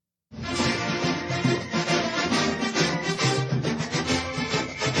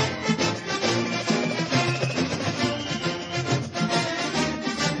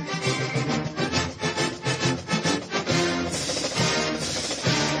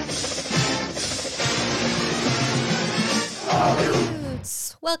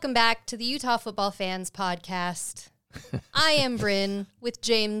Welcome back to the Utah Football Fans Podcast. I am Bryn with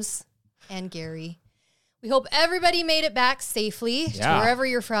James and Gary. We hope everybody made it back safely to wherever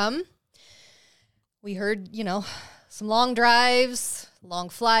you're from. We heard, some long drives, long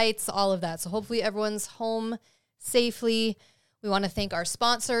flights, all of that. So hopefully everyone's home safely. We want to thank our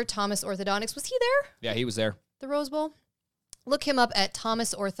sponsor, Thomas Orthodontics. Was he there? Yeah, he was there. The Rose Bowl? Look him up at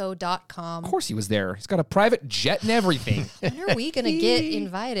thomasortho.com. Of course he was there. He's got a private jet and everything. When are we going to get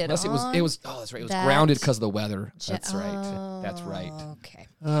invited? Unless it was, that's right. It was grounded because of the weather. That's right. That's right. Okay.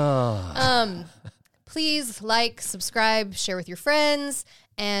 Oh. Please like, subscribe, share with your friends.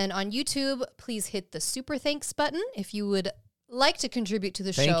 And on YouTube, please hit the super thanks button if you would like to contribute to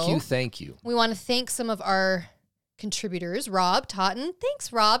the show. Thank you. We want to thank some of our contributors. Rob Totten.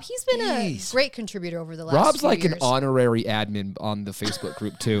 Thanks, Rob. He's been a great contributor over the last Rob's few like years. an honorary admin on the Facebook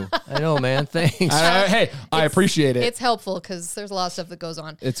group, too. I know, man. Thanks. I appreciate it. It's helpful because there's a lot of stuff that goes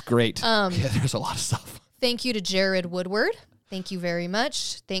on. It's great. Yeah, there's a lot of stuff. Thank you to Jared Woodward. Thank you very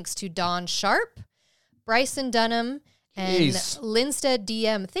much. Thanks to Don Sharp, Bryson Dunham, and Linstead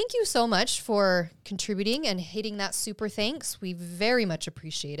DM. Thank you so much for contributing and hitting that super thanks. We very much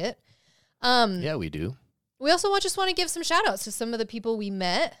appreciate it. Yeah, we do. We also just want to give some shout outs to some of the people we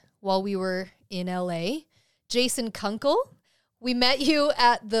met while we were in LA. Jason Kunkel. We met you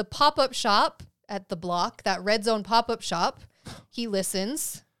at the pop-up shop at the block, that Red Zone pop-up shop. He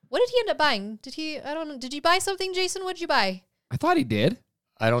listens. What did he end up buying? I don't know. Did you buy something, Jason? What did you buy? I thought he did.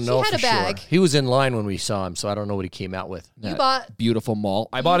 I don't know He had for a bag. sure. He was in line when we saw him, so I don't know what he came out with. You bought beautiful mall.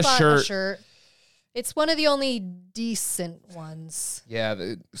 I bought a shirt. It's one of the only decent ones. Yeah,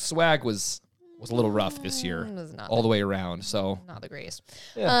 the swag was a little rough this year, all the way around. So not the greatest.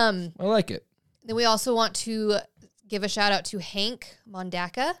 Yeah, I like it. Then we also want to give a shout out to Hank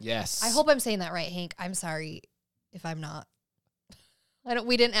Mondaka. Yes, I hope I'm saying that right, Hank. I'm sorry if I'm not.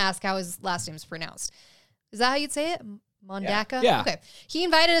 We didn't ask how his last name's pronounced. Is that how you'd say it? Mondaka? Yeah. Okay. He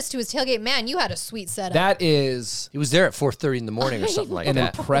invited us to his tailgate. Man, you had a sweet setup. That is... He was there at 4:30 in the morning or something like an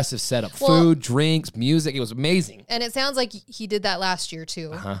that. impressive setup. Food, drinks, music. It was amazing. And it sounds like he did that last year,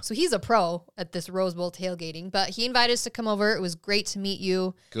 too. So he's a pro at this Rose Bowl tailgating. But he invited us to come over. It was great to meet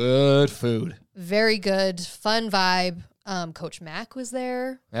you. Good food. Very good. Fun vibe. Coach Mack was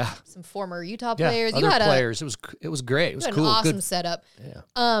there. Yeah. Some former Utah players. Other players. It was great. It was cool. An awesome Good setup. Yeah.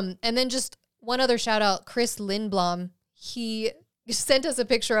 And then just one other shout out, Chris Lindblom. He sent us a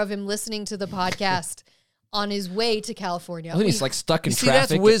picture of him listening to the podcast on his way to California. I think he's like stuck in that's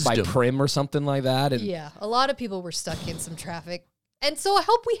traffic by wisdom. Prim or something like that. And yeah, a lot of people were stuck in some traffic. And so I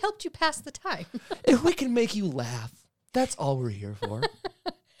hope we helped you pass the time. if we can make you laugh, that's all we're here for.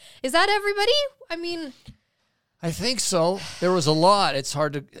 Is that everybody? I mean... I think so. There was a lot. It's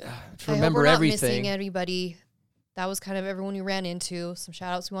hard to remember I hope we're not everything. Missing anybody. That was kind of everyone we ran into. Some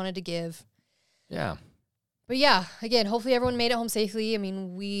shout outs we wanted to give. Yeah. But yeah, again, hopefully everyone made it home safely. I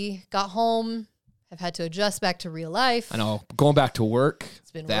mean, we got home, have had to adjust back to real life. I know. Going back to work.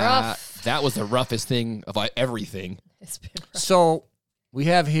 It's been rough. That was the roughest thing of everything. It's been rough. So we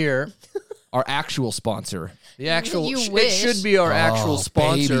have here our actual sponsor. The actual, You it wish. should be our actual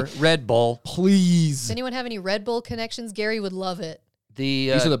sponsor, baby. Red Bull. Please. Does anyone have any Red Bull connections? Gary would love it.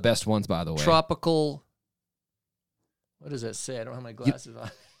 These are the best ones, by the way. Tropical. What does that say? I don't have my glasses on.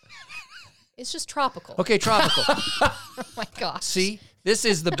 It's just tropical. Okay, tropical. Oh my gosh. See, this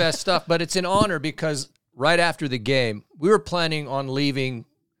is the best stuff, but it's an honor because right after the game, we were planning on leaving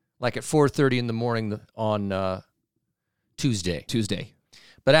like at 4:30 in the morning on Tuesday.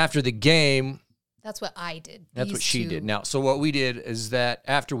 But after the game, That's what I did. that's what These she two. did. Now, so what we did is that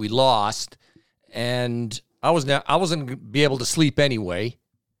after we lost, and I wasn't going to be able to sleep anyway,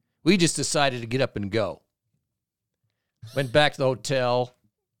 we just decided to get up and go. Went back to the hotel,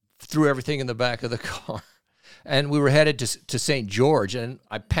 threw everything in the back of the car, and we were headed to St. George, and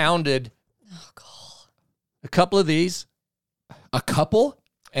I pounded a couple of these. A couple?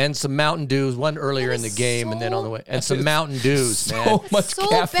 And some Mountain Dews, one earlier in the game and then on the way. And some Mountain Dews, man. So much So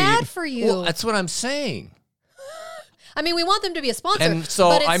caffeine. bad for you. Well, that's what I'm saying. I mean, we want them to be a sponsor. And so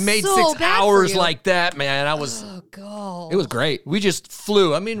but it's I made so 6 bad for hours you. like that, man. I was... Oh, God. It was great. We just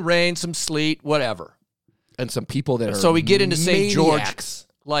flew. I mean, rain, some sleet, whatever. And some people that are So we get into St. George maniacs.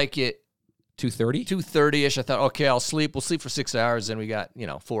 like at 2:30? 2:30-ish. I thought, okay, I'll sleep. We'll sleep for 6 hours. Then we got,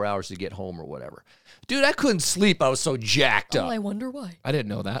 4 hours to get home or whatever. Dude, I couldn't sleep. I was so jacked Oh, up. I wonder why. I didn't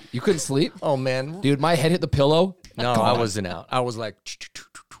know that. You couldn't sleep? Oh, man. Dude, my head hit the pillow. No, I wasn't out. I was like,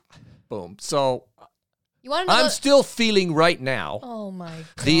 boom. So You want to know? I'm still feeling right now Oh my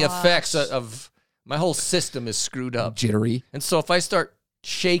god. the effects of my whole system is screwed up. Jittery. And so if I start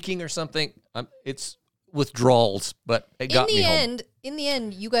shaking or something, it's withdrawals, but it got me home. In the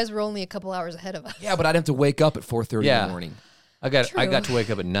end, you guys were only a couple hours ahead of us. Yeah, but I'd have to wake up at 4:30 in the morning. I got to wake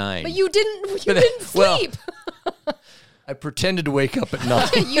up at 9. But you didn't sleep. Well, I pretended to wake up at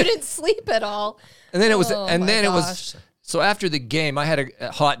 9. You didn't sleep at all. And then it was so after the game, I had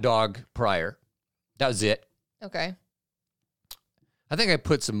a hot dog prior. That was it. Okay. I think I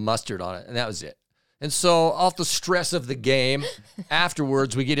put some mustard on it, and that was it. And so off the stress of the game,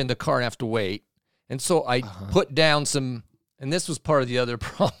 afterwards we get in the car and have to wait. And so I put down some, and this was part of the other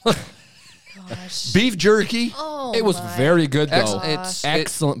problem. Gosh. Beef jerky. Oh, it was very good, though. It's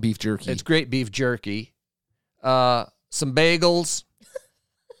excellent beef jerky. It's great beef jerky. Some bagels.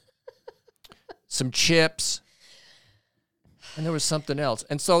 Some chips. And there was something else.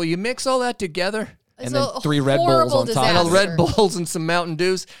 And so you mix all that together. And then 3 Red Bulls on top. And Red Bulls and some Mountain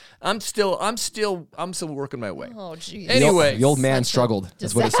Dews. I'm still working my way. Oh, geez. Anyway. The old man struggled.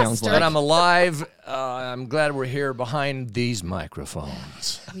 That's what it sounds like. But I'm alive. I'm glad we're here behind these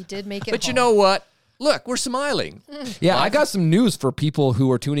microphones. We did make it But home. you know what? Look, we're smiling. Yeah, I got some news for people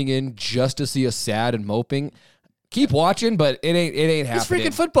who are tuning in just to see us sad and moping. Keep watching, but it ain't happening. It's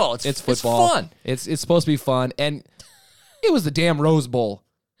freaking football. It's football. It's fun. It's supposed to be fun. And it was the damn Rose Bowl.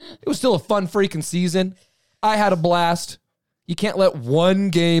 It was still a fun freaking season. I had a blast. You can't let one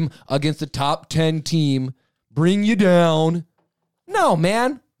game against a top 10 team bring you down. No,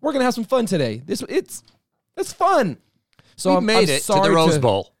 man. We're going to have some fun today. It's fun. So we made it to the Rose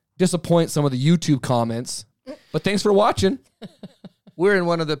Bowl. Disappoint some of the YouTube comments. But thanks for watching. We're in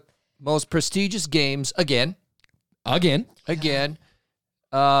one of the most prestigious games again. I mean,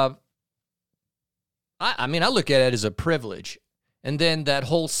 I look at it as a privilege. And then that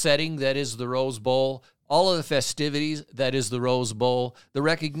whole setting that is the Rose Bowl, all of the festivities that is the Rose Bowl, the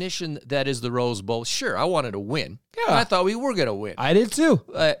recognition that is the Rose Bowl. Sure, I wanted to win. Yeah. I thought we were going to win. I did too.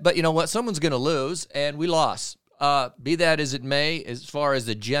 But you know what? Someone's going to lose, and we lost. Be that as it may, as far as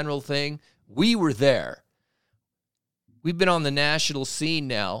the general thing, we were there. We've been on the national scene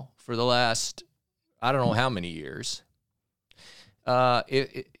now for the last, I don't know how many years.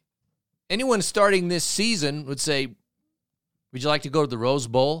 Anyone starting this season would say, would you like to go to the Rose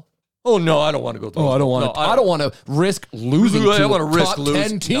Bowl? Oh, no, I don't want to go to the Rose Bowl. I don't want to risk losing I to want a to top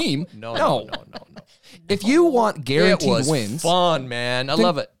 10 team. No. If you want guaranteed it was wins, fun, man. I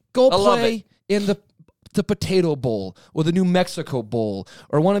love it. Go play in the Potato Bowl or the New Mexico Bowl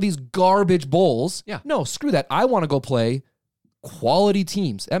or one of these garbage bowls. Yeah. No, screw that. I want to go play quality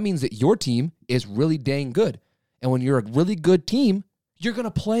teams. That means that your team is really dang good. And when you're a really good team, you're going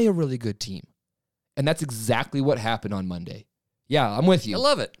to play a really good team. And that's exactly what happened on Monday. Yeah, I'm with you. I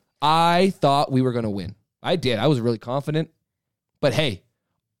love it. I thought we were going to win. I did. I was really confident. But hey,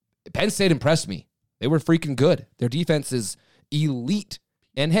 Penn State impressed me. They were freaking good. Their defense is elite.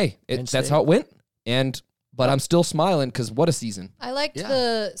 And hey, that's how it went. But I'm still smiling because what a season. I liked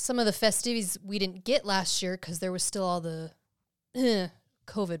some of the festivities we didn't get last year because there was still all the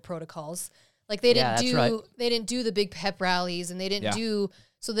COVID protocols. Like they didn't do the big pep rallies, and they didn't do.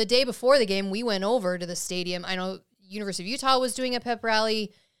 So the day before the game, we went over to the stadium. I know University of Utah was doing a pep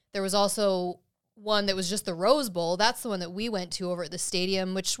rally. There was also one that was just the Rose Bowl. That's the one that we went to over at the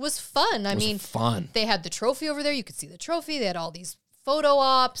stadium, which was fun. I mean, they had the trophy over there. You could see the trophy. They had all these photo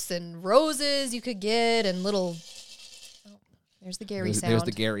ops and roses you could get and little. Oh, there's the Gary sound. There's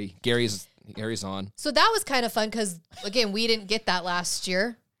the Gary. Gary's on. So that was kind of fun because, again, we didn't get that last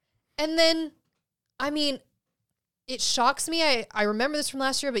year. And then, I mean, it shocks me. I remember this from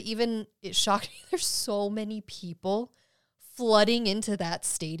last year, but even it shocked me. There's so many people flooding into that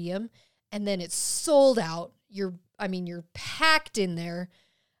stadium, and then it's sold out. You're packed in there.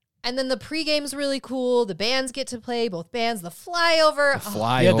 And then the pregame's really cool. The bands get to play, both bands. The flyover.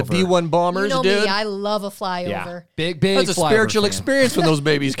 Yeah, the B-1 Bombers, you know dude. Me, I love a flyover. Yeah. Big That's a spiritual experience when those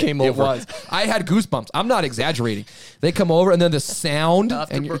babies came over. It was. I had goosebumps. I'm not exagerrating. They come over, and then the sound,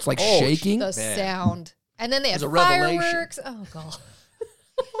 and it's like shaking. The sound. And then they had fireworks. Oh, God.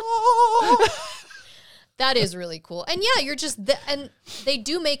 That is really cool. And yeah, you're just, and they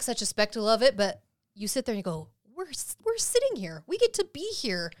do make such a spectacle of it, but you sit there and you go, we're sitting here. We get to be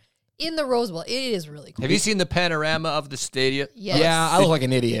here in the Rose Bowl. It is really cool. Have you seen the panorama of the stadium? Yes. Yeah, I look like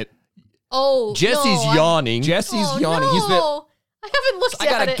an idiot. Oh, Jesse's yawning. Jesse's yawning. No. I haven't looked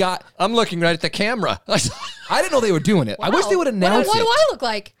at it. I'm looking right at the camera. I didn't know they were doing it. Wow. I wish they would announce it. What do I look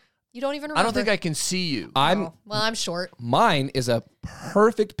like? You don't even remember. I don't think I can see you. I'm short. Mine is a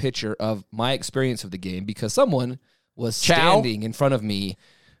perfect picture of my experience of the game because someone was standing in front of me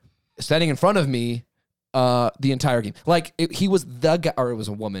the entire game. Like he was the guy, or it was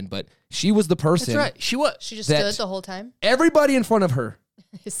a woman, but she was the person. That's right. She was. She just stood the whole time. Everybody in front of her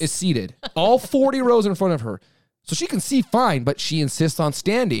is seated, all 40 rows in front of her. So she can see fine, but she insists on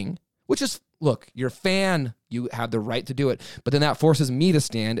standing, which is, look, you're a fan. You have the right to do it. But then that forces me to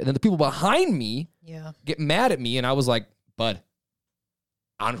stand. And then the people behind me get mad at me. And I was like, bud,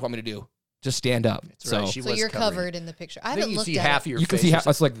 I don't know what I'm going to do. Just stand up. That's right. So you're covered in the picture. I haven't looked at half it. Of your you face. can see half.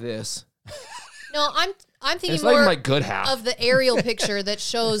 It's like this. No, I'm thinking it's more not even like good half. of the aerial picture that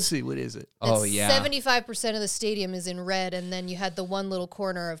shows. Let's see, what is it? Oh, yeah. 75% of the stadium is in red, and then you had the one little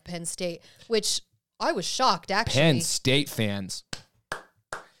corner of Penn State, which I was shocked, actually. Penn State fans.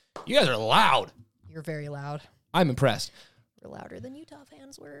 You guys are loud. You're very loud. I'm impressed. We're louder than Utah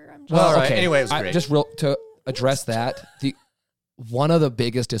fans were. I'm just Well, all right. Okay. Anyway, it was great. Just to address that, one of the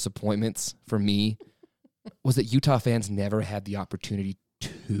biggest disappointments for me was that Utah fans never had the opportunity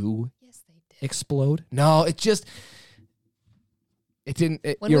to yes, they did. explode. No, it didn't.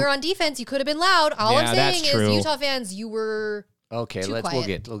 When we were on defense, you could have been loud. All I'm that's saying true. is Utah fans, you were Okay, too let's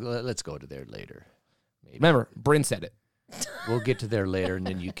quiet. go to there later. Maybe. Remember, Bryn said it. We'll get to there later, and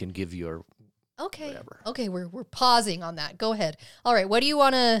then you can give your Okay. whatever. Okay, we're pausing on that. Go ahead. All right, what do you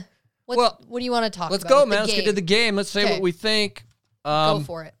want to what do you want to talk Let's about? go, with man. the Let's get game? to the game. Let's say Okay. what we think. Go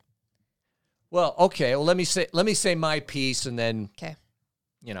for it. Well, okay. Well, let me say my piece, and then Okay.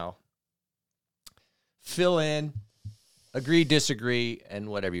 Fill in, agree, disagree, and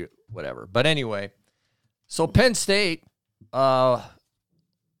whatever. But anyway, so Penn State, they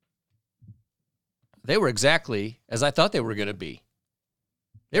were exactly as I thought they were going to be.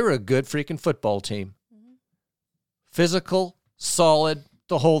 They were a good freaking football team. Mm-hmm. Physical, solid,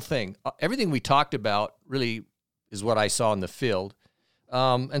 the whole thing. Everything we talked about really is what I saw in the field.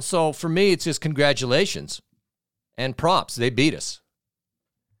 And so for me, it's just congratulations and props. They beat us.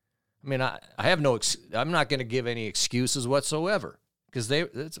 I mean, I have I'm not going to give any excuses whatsoever because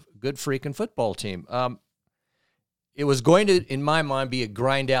it's a good freaking football team. It was going to, in my mind, be a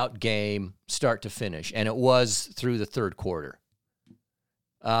grind-out game, start to finish, and it was through the third quarter.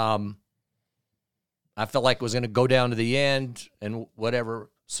 I felt like it was going to go down to the end, and whatever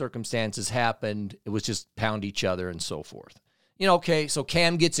circumstances happened, it was just pound each other and so forth. Okay, so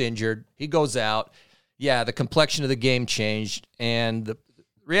Cam gets injured. He goes out. Yeah, the complexion of the game changed, and the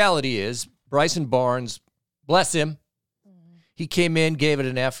reality is Bryson Barnes, bless him, he came in, gave it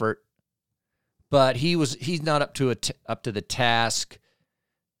an effort, but he's not up to the task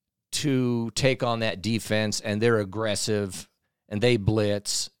to take on that defense, and they're aggressive, and they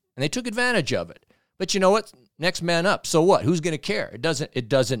blitz, and they took advantage of it. But you know what? Next man up. So what? Who's going to care? It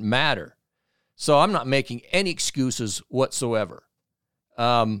doesn't matter. So I'm not making any excuses whatsoever.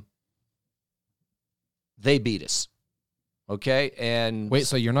 They beat us. Okay? And Wait,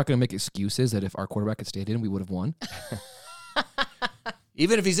 so you're not going to make excuses that if our quarterback had stayed in, we would have won?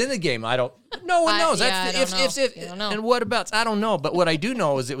 even if he's in the game, no one knows. I don't know. And what about, I don't know. But what I do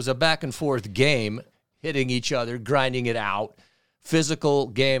know is it was a back and forth game, hitting each other, grinding it out, physical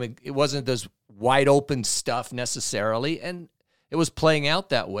game. It wasn't this wide open stuff necessarily. And it was playing out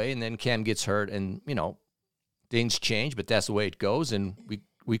that way. And then Cam gets hurt and, things change, but that's the way it goes. And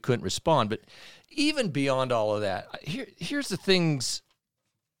we couldn't respond. But even beyond all of that, here's the things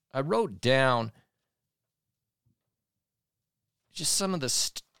I wrote down. Just some of the,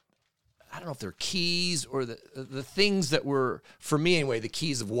 I don't know if they're keys or the things that were, for me anyway, the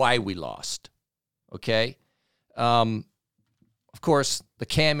keys of why we lost. Okay? Of course, the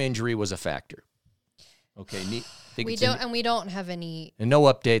Cam injury was a factor. Okay? We don't have any. And no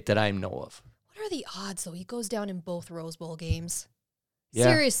update that I know of. What are the odds, though? He goes down in both Rose Bowl games. Yeah.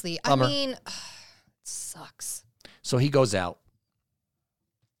 Seriously. Bummer. I mean, it sucks. So he goes out.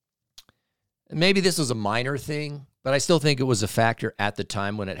 And maybe this was a minor thing, but I still think it was a factor at the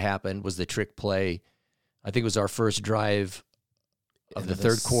time when it happened, was the trick play. I think it was our first drive of the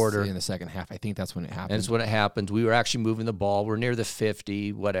third quarter. In the second half. I think that's when it happened. And it's when it happened. We were actually moving the ball. We're near the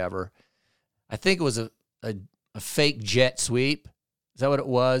 50, whatever. I think it was a fake jet sweep. Is that what it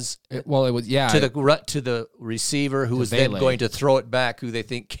was? It was, yeah. To the receiver who was then going to throw it back, who they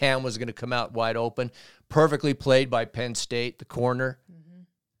think Cam was going to come out wide open. Perfectly played by Penn State, the corner. Mm-hmm.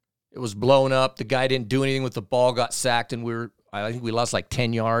 It was blown up. The guy didn't do anything with the ball, got sacked, and I think we lost like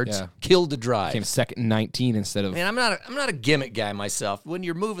 10 yards. Yeah. Killed the drive. Came second and 19 instead of. Man, I'm not a gimmick guy myself. When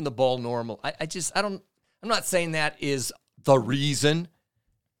you're moving the ball normal, I'm not saying that is the reason.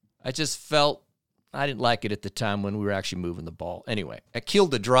 I just felt I didn't like it at the time when we were actually moving the ball. Anyway, I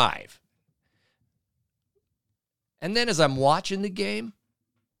killed the drive. And then as I'm watching the game,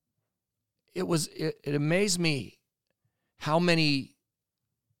 it amazed me how many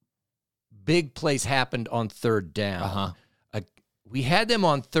big plays happened on third down. Uh-huh. We had them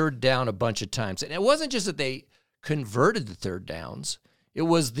on third down a bunch of times. And it wasn't just that they converted the third downs. It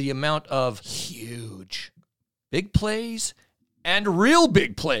was the amount of Huge. big plays and real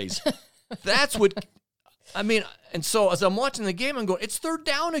big plays. That's what, I mean, and so as I'm watching the game, I'm going, it's third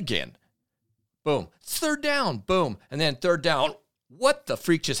down again. Boom. It's third down. Boom. And then third down. What the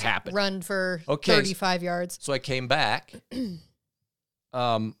freak just happened? Run for 35 yards. So I came back and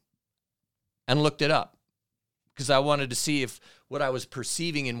looked it up because I wanted to see if what I was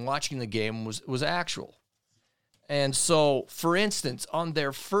perceiving in watching the game was actual. And so, for instance, on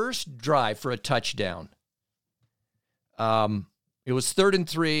their first drive for a touchdown, it was 3rd and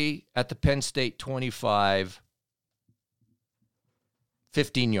 3 at the Penn State 25,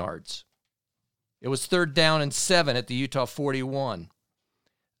 15 yards. It was 3rd down and 7 at the Utah 41,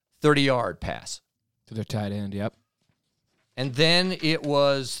 30-yard pass. To their tight end, yep. And then it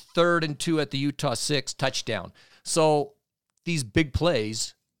was 3rd and 2 at the Utah 6, touchdown. So these big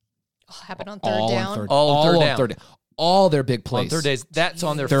plays Happened on third down. All on third down. All their big plays. On third days. That's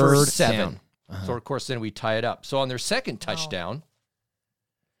on their Third first 7. down. Uh-huh. So, of course, then we tie it up. So on their second touchdown,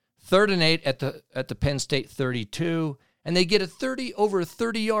 3rd and 8 at the Penn State 32, and they get over a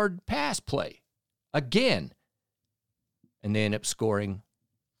 30-yard pass play again. And they end up scoring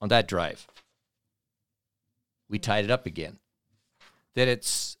on that drive. We tied it up again. Then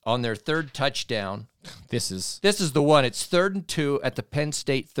it's on their third touchdown. This is the one. It's 3rd and 2 at the Penn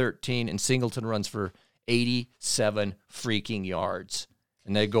State 13, and Singleton runs for 87 freaking yards.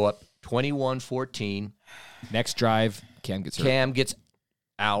 And they go up 21-14. next drive. Cam gets hurt. Cam gets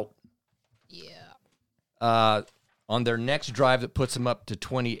out. Yeah. On their next drive that puts them up to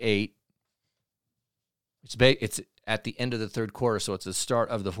 28. It's at the end of the third quarter, so it's the start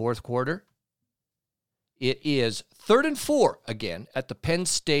of the fourth quarter. It is 3rd and 4 again at the Penn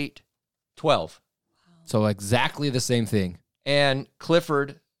State 12. So exactly the same thing. And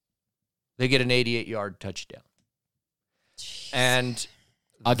Clifford, they get an 88-yard touchdown. Jeez. And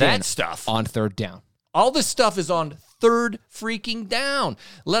Again, that stuff, on third down. all this stuff is on third freaking down,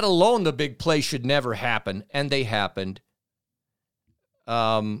 let alone the big play should never happen, and they happened.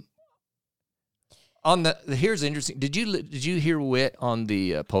 Here's interesting. Did you hear Witt on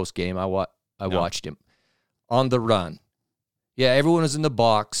the post game? I watched him on the run. Yeah, everyone was in the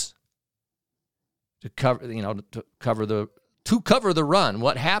box to cover the run.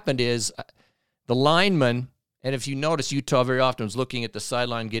 What happened is the lineman, and if you notice, Utah very often was looking at the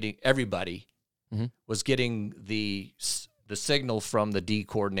sideline, getting everybody was getting the signal from the D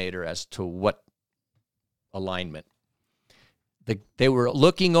coordinator as to what alignment. They were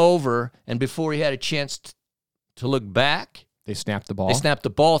looking over, and before he had a chance to look back, they snapped the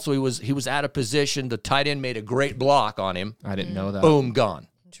ball. So he was out of position. The tight end made a great block on him. I didn't know that. Boom, gone.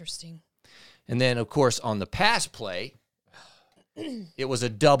 Interesting. And then, of course, on the pass play, it was a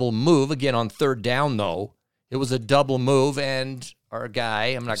double move. Again, on third down, though, it was a double move, and our guy,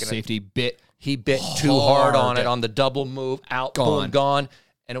 I'm not going to... Safety bit. He bit too hard on it on the double move. Out, Gone. boom, gone,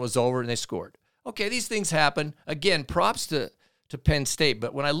 and it was over, and they scored. Okay, these things happen. Again, props to Penn State,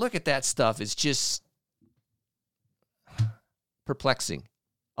 but when I look at that stuff, it's just perplexing.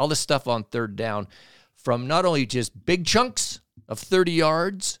 All this stuff on third down from not only just big chunks of 30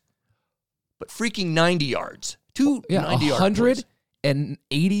 yards, but freaking 90 yards. 90-yard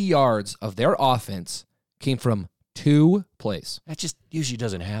 180 yards of their offense came from 2 plays. That just usually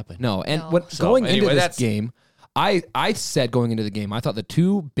doesn't happen. No, and No. going into this game, I said going into the game, I thought the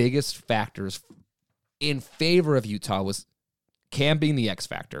 2 biggest factors in favor of Utah was Cam being the X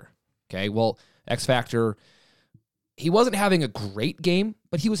factor. Okay, well, X factor, he wasn't having a great game,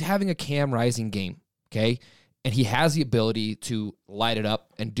 but he was having a Cam Rising game. Okay, and he has the ability to light it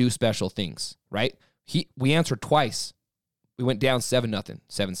up and do special things. Right? We answered twice. We went down 7-0,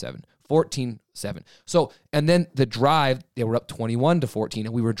 7-7, 14-7. So, and then the drive, they were up 21-14, and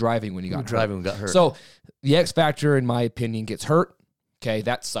we were driving when he got hurt. So the X factor, in my opinion, gets hurt. Okay,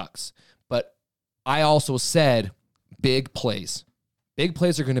 that sucks. But I also said big plays. Big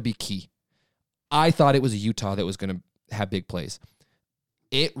plays are going to be key. I thought it was Utah that was going to have big plays.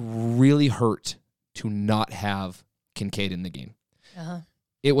 It really hurt to not have Kincaid in the game. Uh-huh.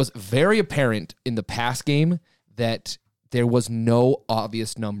 It was very apparent in the pass game that there was no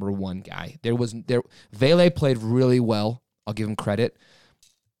obvious number one guy. Vele played really well. I'll give him credit.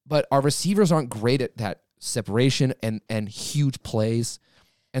 But our receivers aren't great at that separation and huge plays.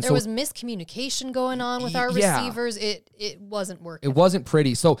 And there was miscommunication going on with our receivers. It wasn't working. It wasn't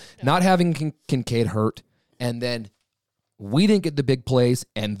pretty. So not having Kincaid hurt, and then we didn't get the big plays,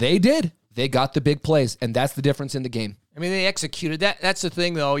 and they did. They got the big plays, and that's the difference in the game. I mean, they executed that. That's the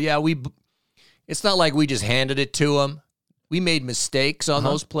thing, though. Yeah, it's not like we just handed it to them. We made mistakes on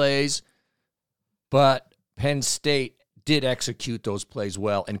those plays, but Penn State did execute those plays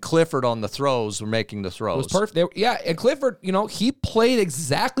well, and Clifford on the throws were making the throws. It was perfect. And Clifford, he played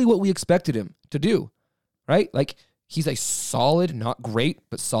exactly what we expected him to do, right? Like, he's a solid, not great,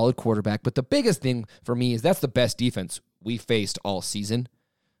 but solid quarterback. But the biggest thing for me is that's the best defense we faced all season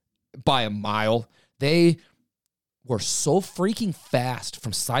by a mile. They were so freaking fast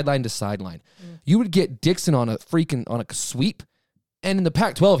from sideline to sideline. You would get Dixon on a sweep, and in the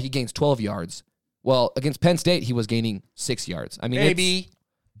Pac-12, he gains 12 yards. Well, against Penn State, he was gaining 6 yards. I mean, maybe.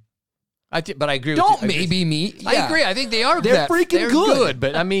 But I agree Don't with you. maybe me. Yeah. I agree. I think they are They're freaking good.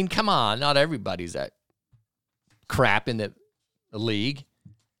 But, I mean, come on. Not everybody's that crap in the league.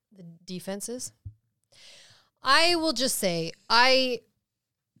 The defenses? I will just say, I'm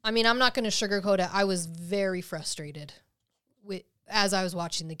not going to sugarcoat it. I was very frustrated as I was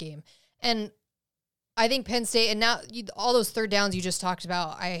watching the game. And I think Penn State, and now all those third downs you just talked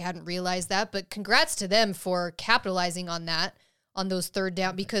about, I hadn't realized that, but congrats to them for capitalizing on those third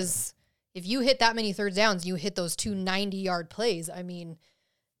down, because if you hit that many third downs, you hit those 2 90-yard plays. I mean,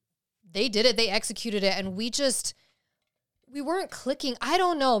 they did it. They executed it, and we weren't clicking. I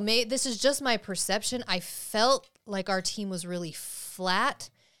don't know. This is just my perception. I felt like our team was really flat,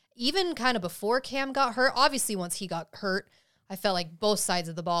 even kind of before Cam got hurt. Obviously, once he got hurt, I felt like both sides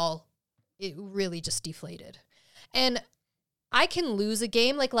of the ball, it really just deflated. And I can lose a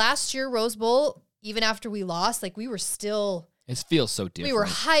game. Like last year, Rose Bowl, even after we lost, like we were still... It feels so different. We were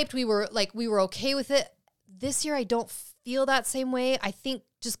hyped. We were okay with it. This year, I don't feel that same way. I think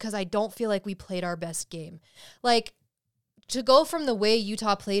just because I don't feel like we played our best game. Like, to go from the way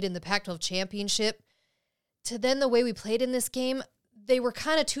Utah played in the Pac-12 championship to then the way we played in this game, they were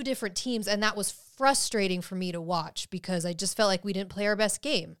kind of two different teams, and that was frustrating for me to watch because I just felt like we didn't play our best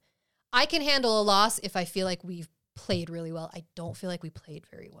game. I can handle a loss if I feel like we've played really well. I don't feel like we played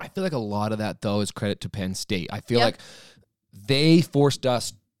very well. I feel like a lot of that, though, is credit to Penn State. I feel like they forced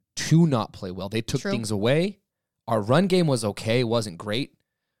us to not play well. They took things away. Our run game was okay. It wasn't great.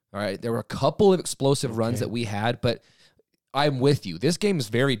 All right. There were a couple of explosive runs that we had, but I'm with you. This game is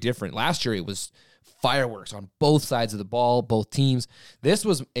very different. Last year, it was fireworks on both sides of the ball, both teams. This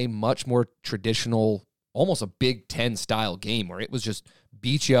was a much more traditional, almost a Big Ten style game where it was just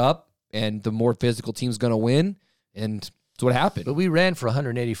beat you up and the more physical team's going to win. And that's what happened. But we ran for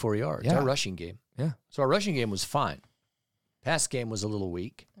 184 yards, our rushing game. Yeah. So our rushing game was fine. Pass game was a little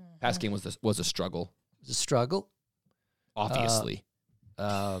weak. Pass game was a struggle. It was a struggle. Obviously.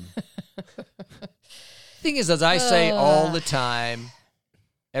 Thing is, as I say all the time,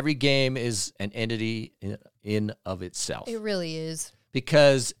 every game is an entity in of itself. It really is.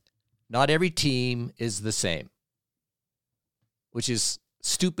 Because not every team is the same, which is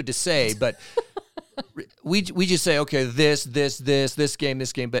stupid to say, but we just say, okay, this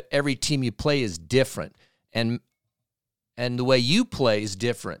game, but every team you play is different. And the way you play is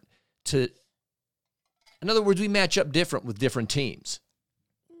different. In other words, we match up different with different teams.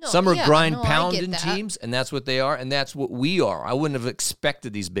 Some are grind-pounding teams, and that's what they are, and that's what we are. I wouldn't have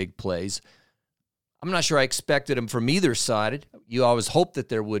expected these big plays. I'm not sure I expected them from either side. You always hoped that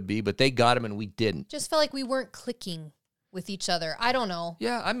there would be, but they got them, and we didn't. Just felt like we weren't clicking with each other. I don't know.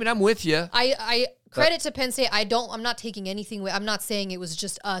 Yeah, I mean, I'm with you. I credit to Penn State. I'm not taking anything away. I'm not saying it was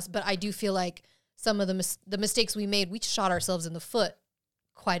just us, but I do feel like some of the mistakes we made, we shot ourselves in the foot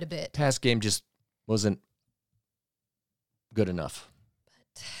quite a bit. Pass game just wasn't good enough.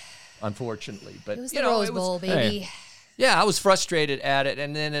 Unfortunately, but it was the Rose Bowl, baby. Hey. Yeah, I was frustrated at it,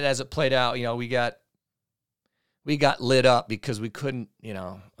 and then as it played out, we got lit up because we couldn't,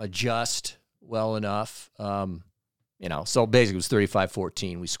 adjust well enough. So basically it was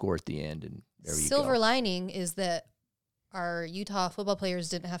 35-14. We scored at the end, and there you go. Silver lining is that our Utah football players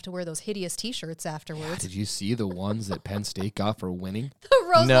didn't have to wear those hideous T-shirts afterwards. Yeah, did you see the ones that Penn State got for winning? The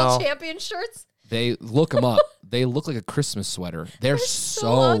Rose Bowl champion shirts? They look them up. They look like a Christmas sweater. They're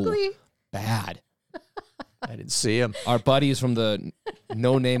so ugly. Bad. I didn't see them. Our buddies from the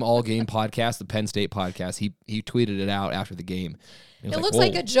No Name All Game podcast, the Penn State podcast, he tweeted it out after the game. It looks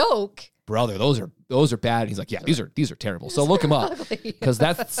like a joke. Brother, those are bad. And he's like, yeah, these are terrible. So look them up. Because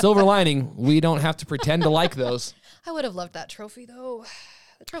that's silver lining. We don't have to pretend to like those. I would have loved that trophy, though.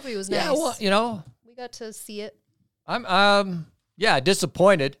 The trophy was nice. Yeah, well, we got to see it. I'm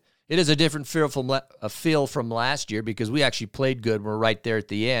disappointed. It is a different feel from last year because we actually played good. We're right there at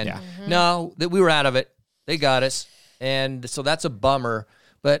the end. Yeah. Mm-hmm. No, that we were out of it. They got us, and so that's a bummer.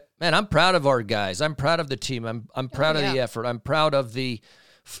 But man, I'm proud of our guys. I'm proud of the team. I'm proud of the effort. I'm proud of the,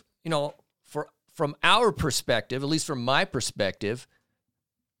 from our perspective, at least from my perspective,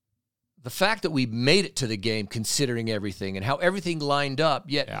 the fact that we made it to the game, considering everything and how everything lined up.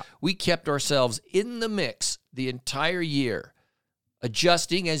 Yet we kept ourselves in the mix the entire year,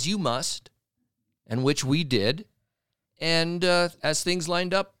 adjusting as you must, and which we did. And as things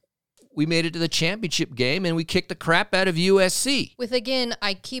lined up, we made it to the championship game, and we kicked the crap out of USC. With, again,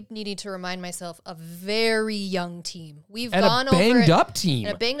 I keep needing to remind myself, a very young team. We've And gone a banged-up team.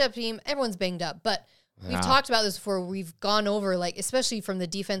 And a banged-up team. Everyone's banged up. But we've talked about this before. We've gone over, like, especially from the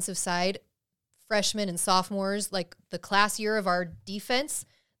defensive side, freshmen and sophomores, like the class year of our defense,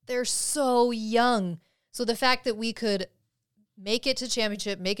 they're so young. So the fact that we could make it to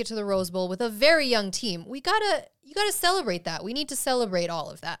championship, make it to the Rose Bowl with a very young team, you gotta celebrate that. We need to celebrate all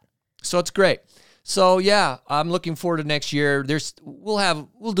of that. So it's great. So yeah, I'm looking forward to next year.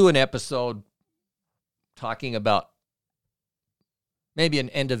 We'll do an episode talking about maybe an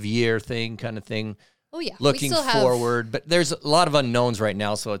end of year thing, kind of thing. Oh yeah, looking forward, but there's a lot of unknowns right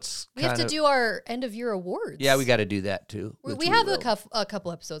now, so we have to do our end of year awards. Yeah, we got to do that too. We have a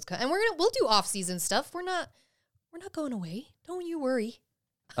couple episodes, and we'll do off season stuff. We're not going away. Don't you worry.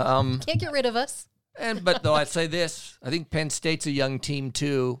 Can't get rid of us. But though I'd say this, I think Penn State's a young team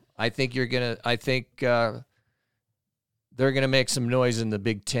too. I think they're gonna make some noise in the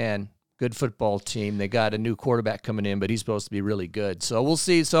Big Ten. Good football team. They got a new quarterback coming in, but he's supposed to be really good. So we'll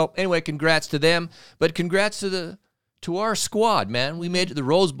see. So anyway, congrats to them, but congrats to our squad, man. We made it to the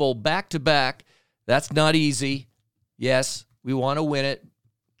Rose Bowl back to back. That's not easy. Yes, we want to win it.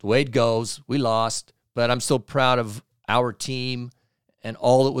 The way it goes, we lost, but I'm still proud of our team and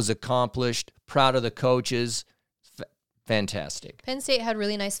all that was accomplished. Proud of the coaches. Fantastic. Penn State had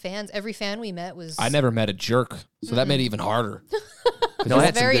really nice fans. Every fan we met was... I never met a jerk, so that made it even harder. No, I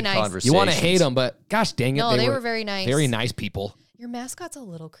had very some good nice. conversations. You want to hate them, but gosh dang it, No, they were very nice. Very nice people. Your mascot's a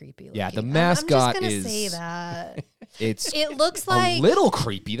little creepy looking. Yeah, the mascot I'm just is... going to say that. It looks like... a little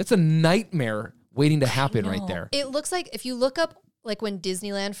creepy. That's a nightmare waiting to happen right there. It looks like, if you look up, like when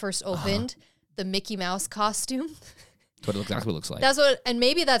Disneyland first opened, the Mickey Mouse costume... That's exactly what it looks like. And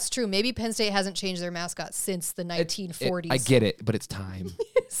maybe that's true. Maybe Penn State hasn't changed their mascot since the 1940s. I get it, but it's time.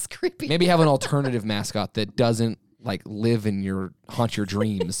 It's creepy. Maybe have an alternative mascot that doesn't haunt your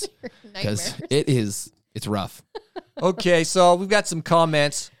dreams, because it's rough. Okay, so we've got some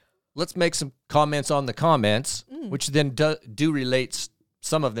comments. Let's make some comments on the comments, which then do relate,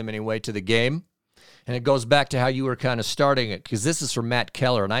 some of them anyway, to the game. And it goes back to how you were kind of starting it, because this is from Matt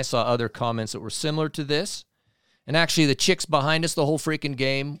Keller, and I saw other comments that were similar to this. And actually, the chicks behind us the whole freaking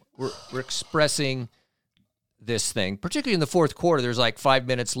game were expressing this thing, particularly in the fourth quarter. There's like 5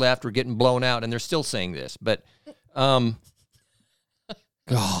 minutes left. We're getting blown out, and they're still saying this. But does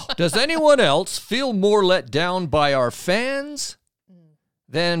anyone else feel more let down by our fans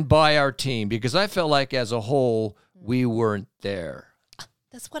than by our team? Because I felt like as a whole, we weren't there.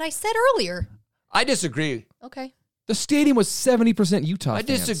 That's what I said earlier. I disagree. Okay. The stadium was 70% Utah fans. I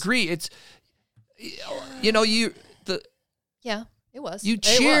disagree. It's... Yeah, it was. You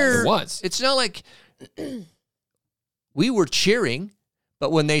cheer. It was. It's not like we were cheering,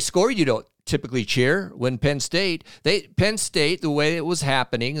 but when they scored, you don't typically cheer. When Penn State, the way it was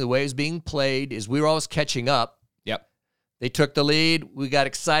happening, the way it was being played, is we were always catching up. Yep. They took the lead. We got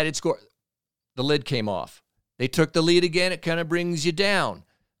excited. Score. The lid came off. They took the lead again. It kind of brings you down.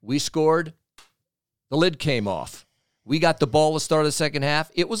 We scored. The lid came off. We got the ball at the start of the second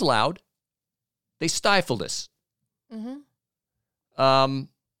half. It was loud. They stifled us. Mm-hmm.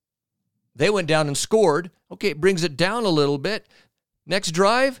 They went down and scored. Okay, it brings it down a little bit. Next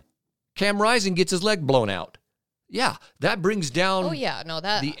drive, Cam Rising gets his leg blown out. Yeah, that brings down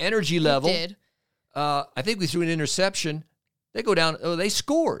the energy level. Did. I think we threw an interception. They go down. Oh, they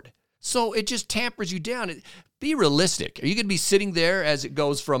scored. So it just tampers you down. Be realistic. Are you going to be sitting there as it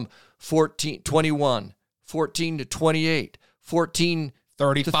goes from 21, 14 to 28, 14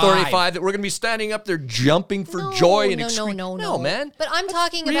 35. to 35, that we're going to be standing up there jumping for joy and extreme. No, man. But I'm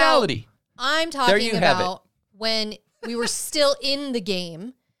talking reality. about when we were still in the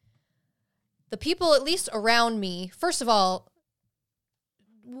game. The people, at least around me, first of all,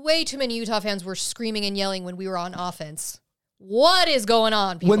 way too many Utah fans were screaming and yelling when we were on offense. What is going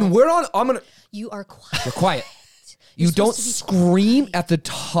on, people? When we're on, You are quiet. You're quiet. You don't scream at the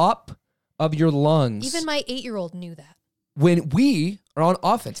top of your lungs. Even my 8-year-old knew that. When we are on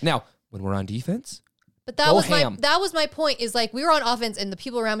offense. Now, when we're on defense, but that was my point, is like we were on offense and the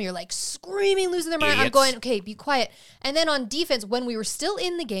people around me are like screaming, losing their mind. Idiots. I'm going, okay, be quiet. And then on defense, when we were still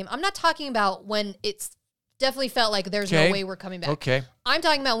in the game, I'm not talking about when it's definitely felt like there's no way we're coming back. Okay. I'm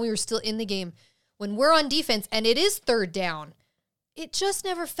talking about when we were still in the game. When we're on defense and it is third down, it just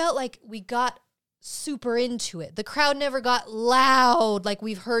never felt like we got super into it. The crowd never got loud like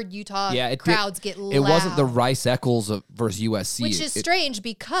we've heard Utah crowds get loud. It wasn't the Rice Eccles versus USC. Which is strange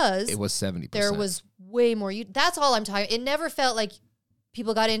because it was 70%. There was way more. That's all I'm talking. It never felt like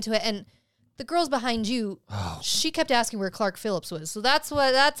people got into it. And the girls behind you, she kept asking where Clark Phillips was. So that's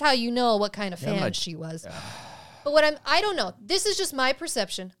how you know what kind of fan she was. But I don't know. This is just my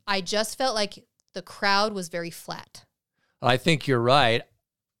perception. I just felt like the crowd was very flat. I think you're right.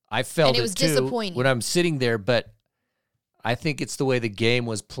 I felt and it was too disappointing when I'm sitting there, but I think it's the way the game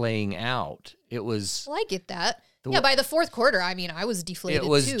was playing out. It was. Well, I get that. By the fourth quarter, I mean, I was deflated. It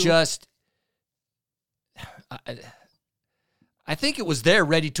was too. just. I think it was there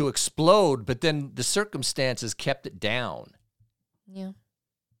ready to explode, but then the circumstances kept it down. Yeah.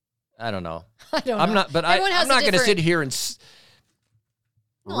 I don't know. I don't know. I'm not, but I'm not going to sit here and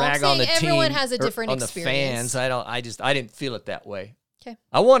rag on the team. Everyone has a different on experience. the fans. I didn't feel it that way. Okay.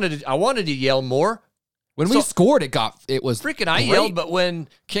 I wanted to yell more. When we scored, it was freaking. I yelled, but when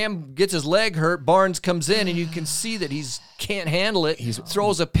Cam gets his leg hurt, Barnes comes in, and you can see that can't handle it. He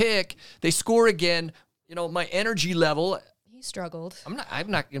throws a pick. They score again. You know, my energy level. He struggled. I'm not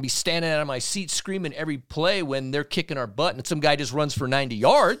going to be standing out of my seat screaming every play when they're kicking our butt, and some guy just runs for 90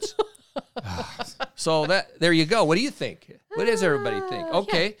 yards. So there you go. What do you think? What does everybody think?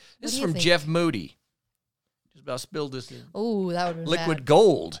 Okay, this is from Jeff Moody. Just about spilled this. Oh, that would have been liquid bad.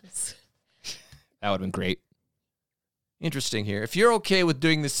 gold. That would have been great. Interesting here. If you're okay with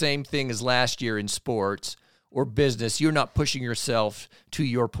doing the same thing as last year in sports or business, you're not pushing yourself to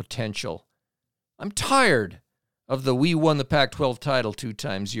your potential. I'm tired of the we won the Pac-12 title two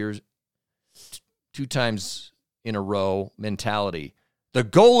times in a row mentality. The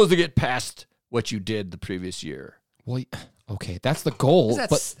goal is to get past what you did the previous year. Well, okay, that's the goal.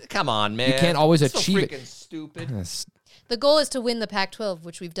 But come on, man. You can't always That's achieve so it. freaking stupid. The goal is to win the Pac-12,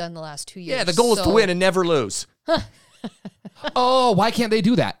 which we've done the last 2 years. Yeah, the goal is to win and never lose. Oh, why can't they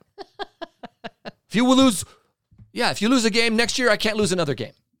do that? If you lose a game next year, I can't lose another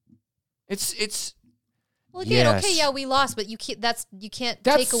game. It's. Well, again, yes. okay, yeah, we lost, but you can't That's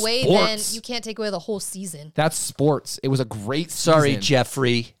take away sports. you can't take away the whole season. That's sports. It was a great Sorry, season.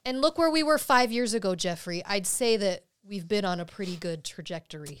 Jeffrey. And look where we were 5 years ago, Jeffrey. I'd say that we've been on a pretty good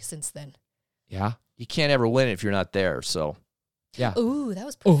trajectory since then. Yeah. You can't ever win it if you're not there, so. Yeah. Ooh, that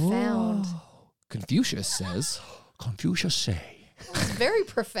was profound. Oh. Confucius says. Confucius say. That was very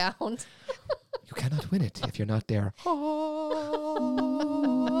profound. You cannot win it if you're not there.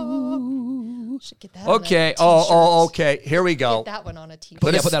 Should get that Okay. on a t-shirt. Okay. Here we go. Get that one on a t-shirt.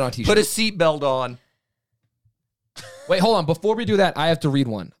 Put that on a t-shirt. Put a seatbelt on. Wait, hold on. Before we do that, I have to read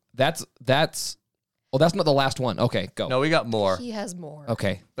one. That's not the last one. Okay, go. No, we got more. He has more.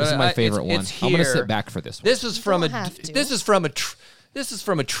 Okay. This is my favorite one. it's I'm going to here. sit back for this one. This is from don't have to. this is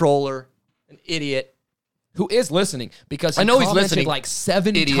from a troller, an idiot. Who is listening? Because I know he's commented listening. like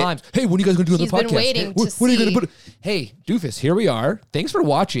 7 Idiot. times. Hey, when are you guys going to do He's another been podcast? waiting to When are you see. gonna put it? Hey, Doofus, here we are. Thanks for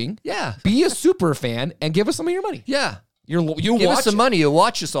watching. Yeah. Be a super fan and give us some of your money. Yeah. You Give watch us some money. You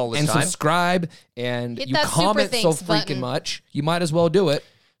watch us all the and time. subscribe and Hit you that super comment so thanks freaking button. much. You might as well do it.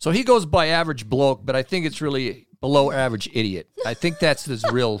 So he goes by average bloke, but I think it's really below average idiot. I think that's his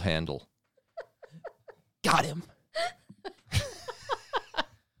real handle. Got him.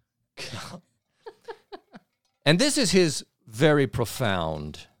 And this is his very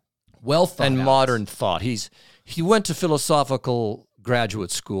profound Well thought and out. modern thought. He went to philosophical graduate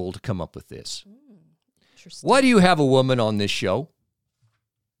school to come up with this. Interesting. Why do you have a woman on this show?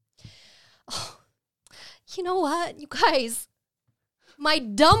 You know what, you guys? My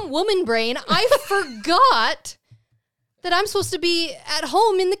dumb woman brain, I forgot that I'm supposed to be at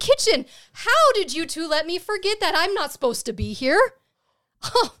home in the kitchen. How did you two let me forget that I'm not supposed to be here?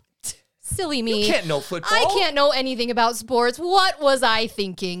 Oh, silly me. You can't know football. I can't know anything about sports. What was I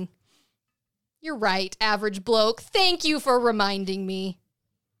thinking? You're right, average bloke. Thank you for reminding me.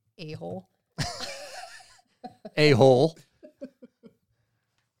 A-hole. A-hole.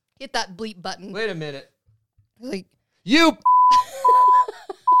 Hit that bleep button. Wait a minute. Like, You.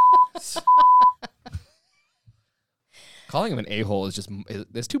 Calling him an a-hole is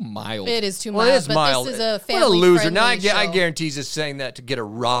it's too mild. it is too Well, mild, it is but mild. this is a What a family loser. Now I show. guarantee he's just saying that to get a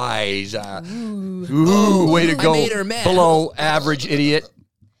rise. Ooh, way to I go. made her mad. Below average idiot.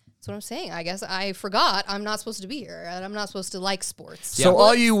 That's what I'm saying. I guess I forgot I'm not supposed to be here, and I'm not supposed to like sports. So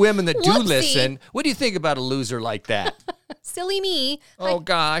all you women that do Whoopsie. listen, what do you think about a loser like that? Silly me. Oh,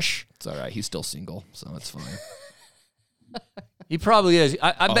 gosh. It's all right. He's still single, so it's fine. He probably is.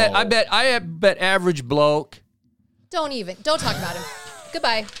 I bet average bloke. Don't talk about him.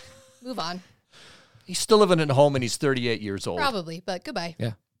 Goodbye. Move on. He's still living at home and he's 38 years old. Probably, but goodbye.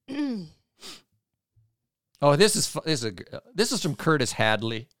 Yeah. Oh, this is from Curtis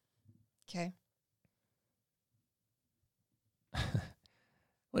Hadley. Okay.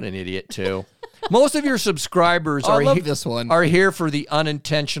 What an idiot, too. Most of your subscribers I love this one. are here for the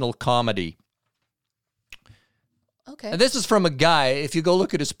unintentional comedy. Okay. And this is from a guy, if you go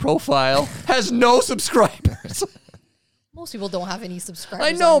look at his profile, has no subscribers. Most people don't have any subscribers.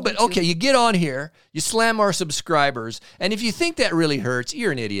 I know, on but YouTube. okay, you get on here, you slam our subscribers, and if you think that really hurts,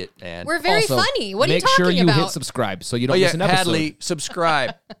 you're an idiot, man. We're very Also, funny. What are you make talking sure you about? hit subscribe so you don't Oh yeah, miss an episode. Hadley,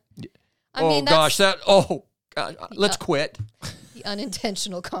 subscribe. I mean, that's God, let's quit. the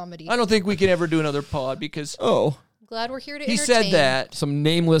unintentional comedy. I don't think we can ever do another pod because Oh, I'm glad we're here to he entertain. said that. some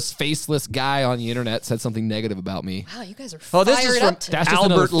nameless, faceless guy on the internet said something negative about me. Wow, you guys are Oh, fired this is from up today. That's just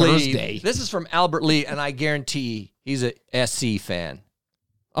another Albert Lee. Thursday. This is from Albert Lee, and I guarantee he's a SC fan.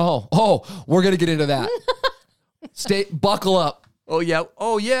 Oh, we're gonna get into that. Buckle up. Oh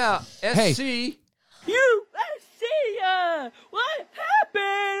yeah, SC Hey. What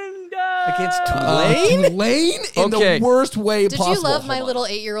happened? against Tulane. Tulane in Okay. the worst way Did possible. you love my Hold on. little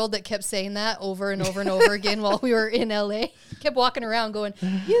 8-year-old that kept saying that over and over and over again while we were in LA? Kept walking around going,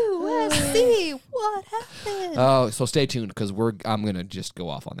 USC, what happened? Oh, so stay tuned because I'm gonna just go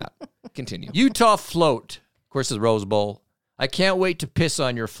off on that. Continue. Utah float. Of course, the Rose Bowl. I can't wait to piss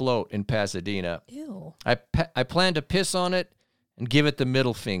on your float in Pasadena. Ew, I plan to piss on it and give it the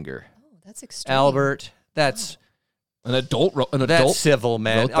middle finger. oh, that's extreme. Albert, that's An adult. that's civil,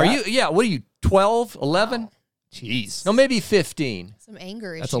 man. wrote Are that? you? Yeah. What are you? 12, 11? Jeez. No, maybe 15. Some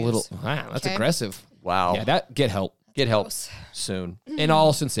anger issues. That's a little. Wow, that's Okay. aggressive. Wow. Yeah, that get help. Get help gross. soon. In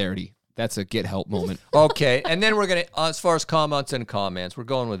all sincerity, that's a get help moment. Okay, and then we're gonna, as far as comments, we're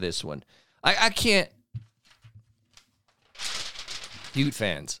going with this one. I can't. Ute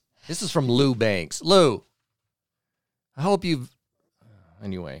fans, this is from Lou Banks. Lou, I hope you've.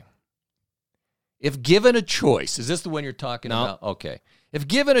 Anyway, if given a choice, is this the one you're talking No. about? Okay, if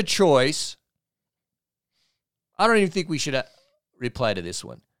given a choice, I don't even think we should reply to this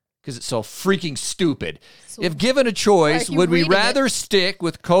one because it's so freaking stupid. So If given a choice, Why are you would we reading it? rather stick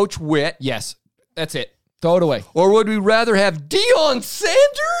with Coach Witt? Yes, that's it. Throw it away. Or would we rather have Deion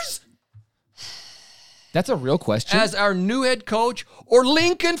Sanders That's a real question. as our new head coach? Or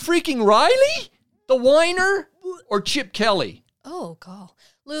Lincoln freaking Riley, the whiner? Or Chip Kelly? Oh, God.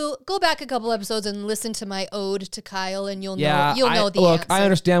 Lou, go back a couple episodes and listen to my ode to Kyle, and you'll yeah, know the look, answer. I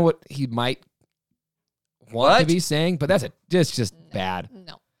understand what he might want to What? be saying, but that's just bad.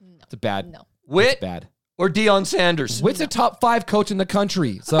 No, It's a bad. no. Witt It's bad. or Deion Sanders? Witt's a top 5 coach in the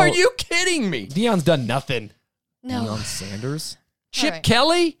country. So Are you kidding me? Deion's done nothing. No. Deion Sanders. Chip right.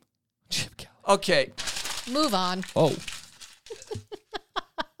 Kelly? Chip Kelly. Okay. Move on. Oh,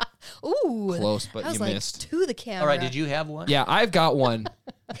 Ooh. close, but I was you like, missed. to the camera. All right, did you have one? Yeah, I've got one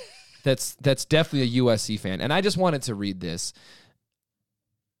that's definitely a USC fan. And I just wanted to read this.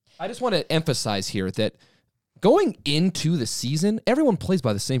 I just want to emphasize here that going into the season, everyone plays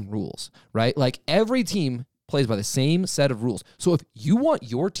by the same rules, right? Like every team plays by the same set of rules. So if you want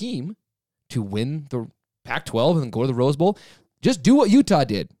your team to win the Pac-12 and go to the Rose Bowl, just do what Utah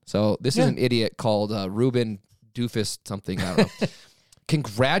did. So this is an idiot called Ruben Doofus something. I don't know.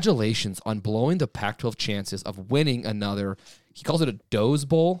 Congratulations on blowing the Pac-12 chances of winning another. He calls it a Doze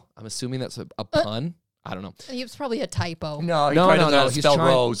Bowl. I'm assuming that's a pun. I don't know. It's probably a typo. No, he No, probably no, doesn't know how no. to He's spell trying,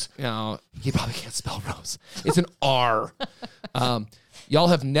 Rose. No, he probably can't spell Rose. It's an R. Y'all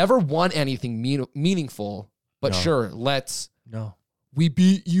have never won anything meaningful, but sure, No. we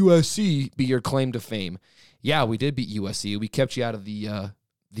beat USC be your claim to fame. Yeah, we did beat USC. We kept you out of the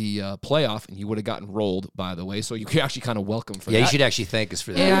playoff, and you would have gotten rolled, by the way. So you're actually kind of welcome for Yeah, that. you should actually thank us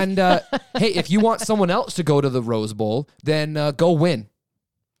for that. And hey, if you want someone else to go to the Rose Bowl, then go win.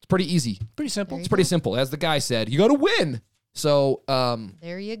 It's pretty easy. Pretty simple. It's pretty simple. As the guy said, you got to win. So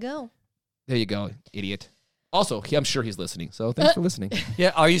There you go. there you go, idiot. Also, I'm sure he's listening. So thanks for listening. Yeah,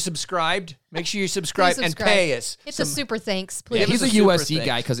 are you subscribed? Make sure you subscribe, Please and subscribe. pay us. It's a super thanks, please. Yeah, He's a Give us a super USC thanks.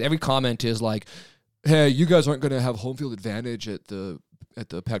 guy because every comment is like, "Hey, you guys aren't going to have home field advantage at the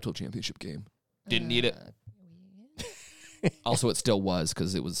Pac-12 championship game." Didn't need it. Also, it still was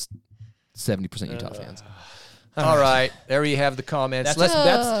because it was 70% Utah fans. All right, there you have the comments. Let's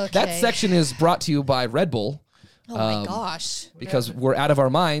That Okay. section is brought to you by Red Bull Oh my gosh. because we're out of our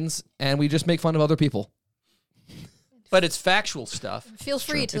minds and we just make fun of other people. but it's factual stuff. Feel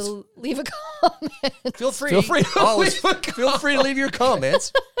free to leave a comment. Feel free. Feel free to Always leave a feel free to leave your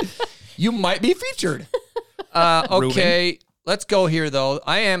comments. You might be featured. Okay, let's go here, though.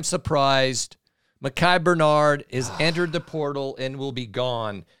 I am surprised Mekhi Bernard has entered the portal and will be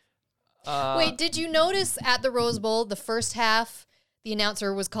gone. Wait, did you notice at the Rose Bowl, the first half, the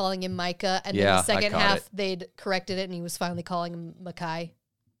announcer was calling him Micah, and then Yeah, the I second caught half, it. they'd corrected it, and he was finally calling him Mekhi?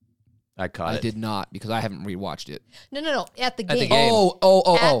 I caught I it. did not because I haven't rewatched it. No. At the At the game. game.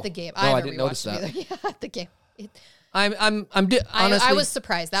 Oh. At the game. No, I haven't didn't notice rewatched that. it either. Yeah, at the game. Honestly, I was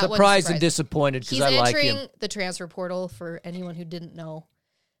surprised. That surprised one and disappointed because He's I like entering him. the transfer portal for anyone who didn't know.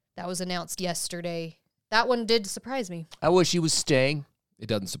 That was announced yesterday. That one did surprise me. I wish he was staying. It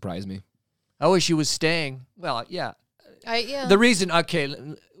doesn't surprise me. I wish he was staying. Well, yeah. Yeah. The reason, okay,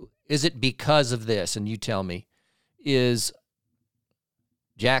 is it because of this? And you tell me, is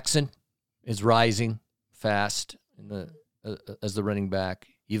Jackson is rising fast as the running back.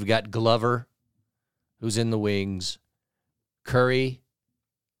 You've got Glover, who's in the wings. Curry,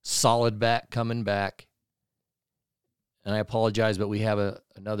 solid back, coming back. And I apologize, but we have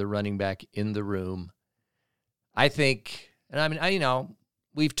another running back in the room. I think, and I mean,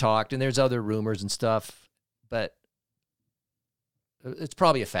 we've talked, and there's other rumors and stuff, but it's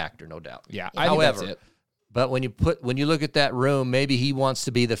probably a factor, no doubt. Yeah. Yeah. I think However, that's it. but when you look at that room, maybe he wants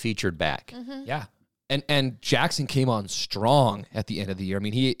to be the featured back. Mm-hmm. Yeah. And Jackson came on strong at the end of the year. I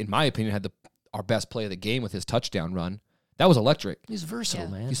mean, he, in my opinion, had our best play of the game with his touchdown run. That was electric. He's versatile,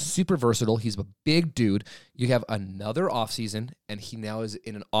 Yeah. man. He's super versatile. He's a big dude. You have another offseason, and he now is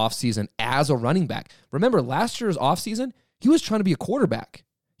in an offseason as a running back. Remember, last year's offseason, he was trying to be a quarterback.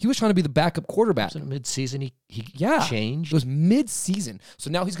 He was trying to be the backup quarterback. In mid-season, he Yeah. changed. It was mid-season.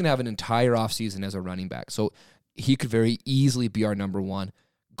 So now he's going to have an entire offseason as a running back. So he could very easily be our number one.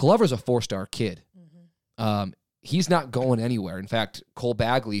 Glover's a 4-star kid. He's not going anywhere. In fact, Cole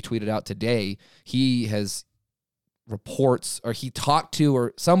Bagley tweeted out today, he has reports, or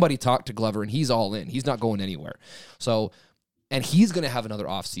somebody talked to Glover, and he's all in. He's not going anywhere. So, and he's going to have another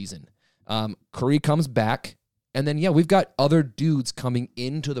offseason. Curry comes back, and then, we've got other dudes coming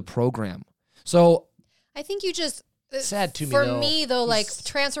into the program. So, I think you just Sad to me, for though. me though, like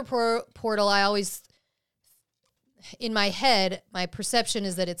transfer portal, I always in my head, my perception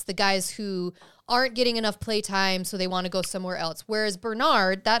is that it's the guys who aren't getting enough play time, so they want to go somewhere else. Whereas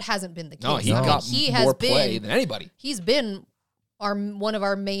Bernard, that hasn't been the case. no, he I mean, got he more play than anybody. He's been one of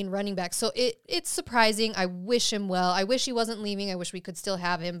our main running backs. So it's surprising. I wish him well. I wish he wasn't leaving. I wish we could still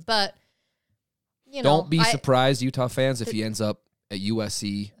have him. But, Don't be surprised, Utah fans, if he ends up at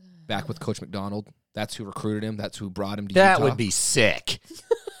USC back with Coach McDonald. That's who recruited him. That's who brought him to Utah. That would be sick.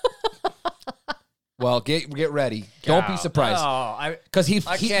 Well, get ready. Don't be surprised. Because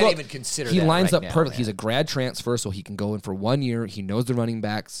I can't even consider he that lines right up now, perfect. man. He's a grad transfer, so he can go in for 1 year. He knows the running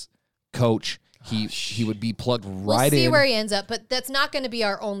backs coach. He would be plugged right we'll see in. where he ends up, but that's not going to be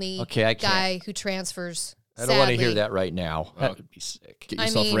our only Okay, I can't. guy who transfers. I don't want to sadly. hear that right now. That would be sick. Get I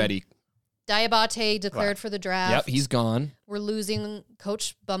yourself mean, ready. Diabate declared for the draft. Yep, he's gone. We're losing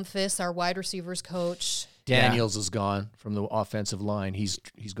Coach Bumphis, our wide receivers coach. Daniels is gone from the offensive line. He's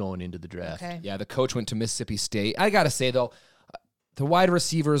going into the draft. Okay. Yeah, the coach went to Mississippi State. I got to say, though, the wide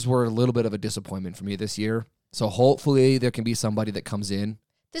receivers were a little bit of a disappointment for me this year. So hopefully there can be somebody that comes in.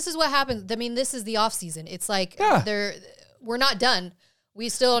 This is what happens. I mean, this is the off season. It's like Yeah. we're not done. We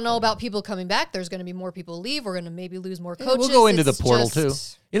still don't know about people coming back. There's going to be more people leave. We're going to maybe lose more coaches. we'll go into It's the portal,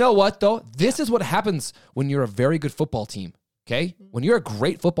 just- You know what, though? This is what happens when you're a very good football team, okay? When you're a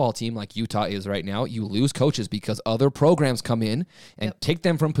great football team like Utah is right now, you lose coaches because other programs come in and take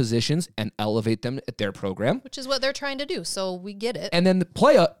them from positions and elevate them at their program. Which is what they're trying to do. So we get it. And then the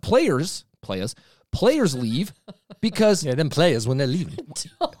players leave because Yeah, them players when they're leaving.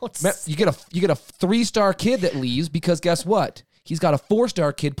 you get a 3-star kid that leaves because guess what? He's got a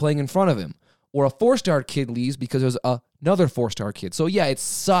 4-star kid playing in front of him. Or a 4-star kid leaves because there's another 4-star kid. So yeah, it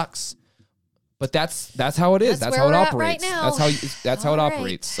sucks. But that's how it is. That's That's where how it we're at right operates. now. That's how it All right.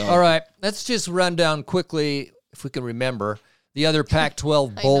 operates. So All right, let's just run down quickly, if we can remember, the other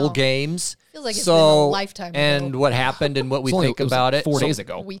Pac-12 I bowl know. games. Feels like it's been a lifetime and ago. what happened and what we It's only- think it was about it. 4 So days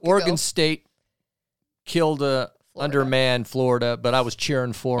ago. A week Oregon ago. State killed undermanned Florida, but I was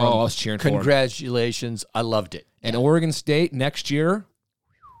cheering for them. Oh, I was cheering for 'em. Congratulations. I loved it. and Oregon State next year,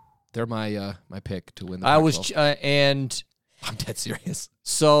 they're my pick to win the I was Pac-12. and I'm dead serious.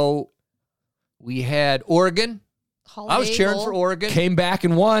 so we had Oregon. I was Holiday cheering Bowl. for Oregon. Came back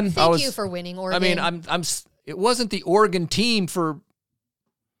and won. Thank was- you for winning, I Oregon. mean, it wasn't the Oregon team for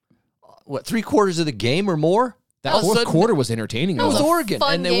what, 3/4 of the game or more? That All of a fourth sudden, quarter was entertaining. It was though. Oregon,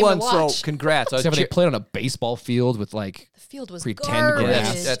 fun and they game won. to So watch. congrats! I was Except for they cheer- played on a baseball field with like. the field was pretend garbage.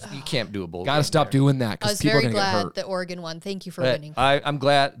 grass. that's, you can't do a bowl. Got to game stop there. doing that I because was people are very going to get glad hurt. that Oregon won. Thank you for But winning. I'm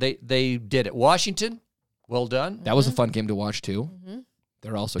glad they did it. Washington, well done. That was a fun game to watch too.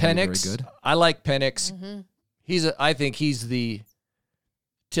 They're also gonna be very Penix, good. I like Penix. Mm-hmm. I think he's the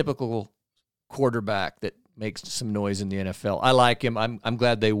typical quarterback that makes some noise in the NFL. I like him. I'm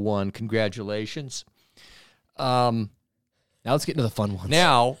glad they won. Congratulations. Now let's get into the fun ones.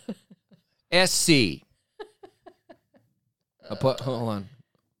 Now, SC. Hold on.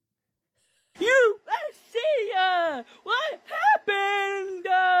 USC, what happened?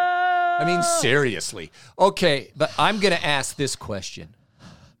 I mean, seriously. Okay, but I'm going to ask this question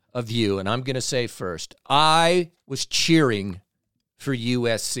of you, and I'm going to say first, I was cheering for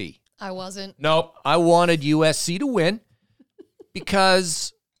USC. I wasn't. Nope. I wanted USC to win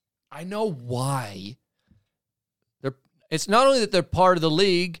because I know why. it's not only that they're part of the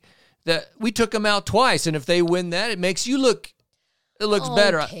league, that we took them out twice, and if they win that, it makes you look, it looks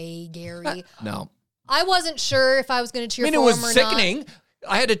better. Okay, Gary. No. I wasn't sure if I was going to cheer I mean, for it was him or sickening. not.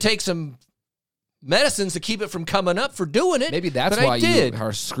 I had to take some medicines to keep it from coming up for doing it. Maybe that's but why I did. you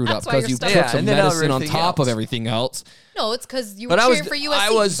are screwed That's up, why because you you're took stuck. some and then medicine on everything top of else. everything else. No, it's because you were But I was, cheering for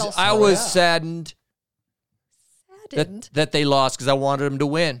USC. I also. was saddened Saddened. that they lost because I wanted them to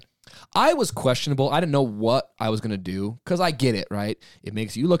win. I was questionable. I didn't know what I was going to do because I get it, right? It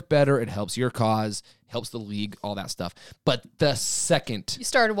makes you look better. It helps your cause, helps the league, all that stuff. But the second You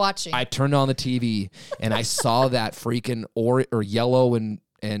started watching. I turned on the TV and I saw that freaking or yellow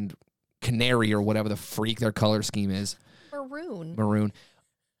and canary or whatever the freak their color scheme is, maroon,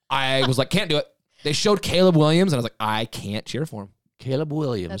 I was like, can't do it. They showed Caleb Williams and I was like, I can't cheer for him. Caleb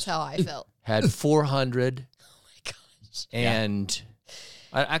Williams That's how I felt. had 400 Oh my gosh. and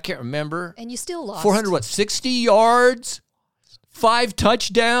I can't remember. And you still lost. 400, 60 yards, 5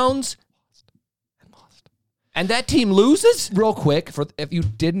 touchdowns, and that team loses? Real quick, if you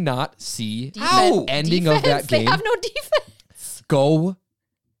did not see Defense. the ending of that They game, have no defense. go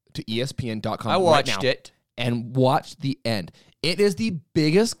to ESPN.com I watched right now it. and watch the end. It is the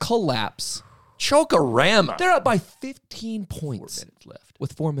biggest collapse. Chokorama. They're up by 15 points 4 minutes left.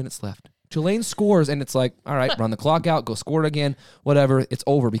 with 4 minutes left. Tulane scores, and it's like, all right, run the clock out, go score it again, whatever. It's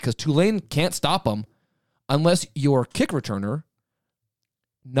over because Tulane can't stop them unless your kick returner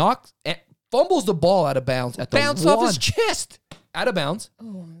fumbles the ball out of bounds at the Bounce off his chest. out of bounds Oh,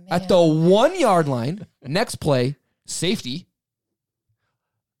 man. at the 1 yard line. Next play, safety.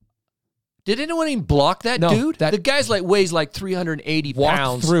 Did anyone even block that No, dude? that- The guy's weighs 380 Walks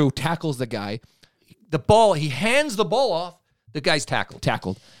pounds. through, tackles the guy, The ball, he hands the ball off. The guy's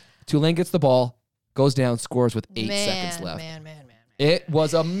tackled. Tulane gets the ball, goes down, scores with 8 Man, seconds left. Man. It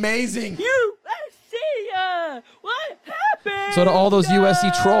was amazing. USC, what happened? So to all those USC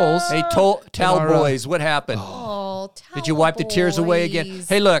trolls, Hey, Tal our, boys, what happened? Oh, Did you wipe the tears away again?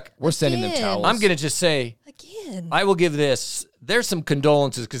 Hey, look, we're sending them Again. towels. I'm going to just say, Again. I will give this. There's some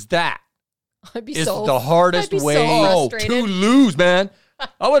condolences because that I'd be is so, the hardest I'd be way so to frustrated. lose, man.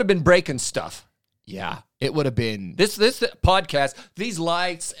 I would have been breaking stuff. Yeah, it would have been. This podcast, these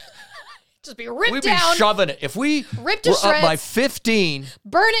lights, Just be ripped we'd be down, shoving it. If we Ripped to were up by shreds. 15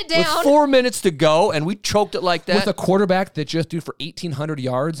 burn it with down. 4 minutes to go and we choked it like that With a quarterback that just threw for 1,800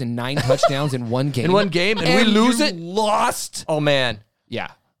 yards and 9 touchdowns in one game. in one game and we lose it, Lost. oh, man.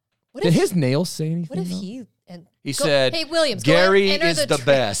 Yeah. What Did if- his nails say anything? What if though? He said, "Hey Williams, Gary go enter is the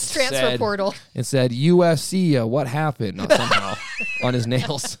best," transfer said- portal." It said USC. What happened? Not somehow on his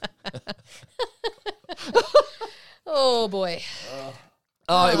nails. Oh boy,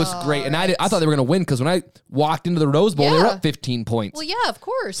 Oh, it was great, and I thought they were going to win because when I walked into the Rose Bowl, they were Yeah. up 15 points. well, yeah, of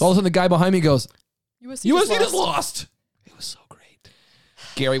course. So all of a sudden, the guy behind me goes, USC USC just lost. It was so great.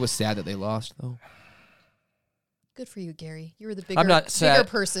 Gary was sad that they lost, though. Good for you, Gary. You were the bigger, I'm not bigger sad.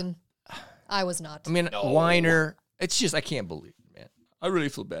 person. I was not. I mean, Weiner, it's just, I can't believe it, man. I really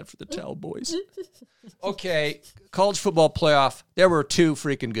feel bad for the Tal boys. Okay, college football playoff, there were 2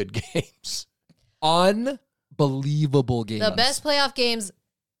 freaking good games. Unbelievable game. The best playoff games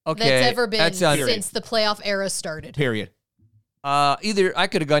Okay, that's ever been that's since the playoff era started. Period. Either I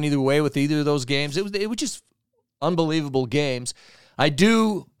could have gone either way with either of those games. It was just unbelievable games. I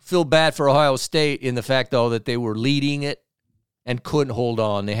do feel bad for Ohio State in the fact though that they were leading it and couldn't hold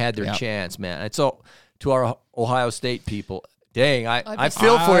on. They had their Yep. chance, man. And so to our Ohio State people, dang, I be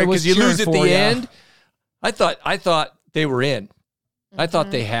feel for I you was because you lose at cheering the for ya. end. I thought they were in. I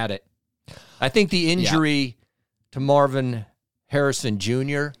thought they had it. I think the injury to Marvin Harrison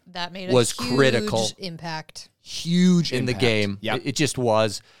Jr. That made a was huge critical. impact. Huge in the impact. game. Yeah, It just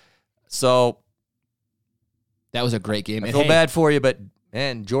was. So that was a great game. I And feel hey, bad for you, but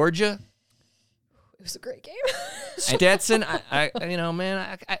man, Georgia, It was a great game. Stetson, I you know,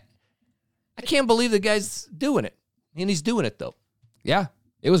 man, I can't believe the guy's doing it, and he's doing it though. Yeah,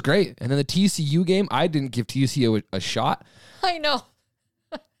 it was great. And then the TCU game, I didn't give TCU a shot. I know.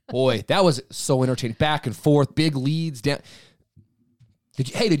 Boy, that was so entertaining. Back and forth, big leads down.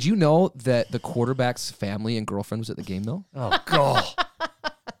 Did you know that the quarterback's family and girlfriend was at the game though? Oh God,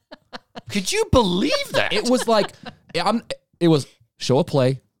 could you believe that? It was like, it was show a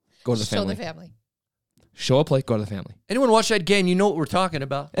play, Go to the Show family. the family. Show a plate, go to the family. Anyone watch that game? You know what we're talking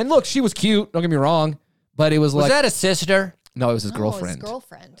about. And look, she was cute. Don't get me wrong. But it was Was like... that a sister? No, it was his No, girlfriend. his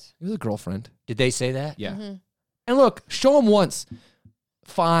girlfriend. It was a girlfriend. Did they say that? Yeah. Mm-hmm. And look, show them once.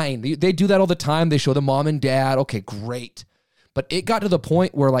 Fine. They do that all the time. They show the mom and dad. Okay, great. But it got to the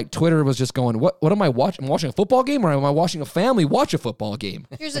point where like Twitter was just going, what am I watching? Am I watching a football game or am I watching a family watch a football game?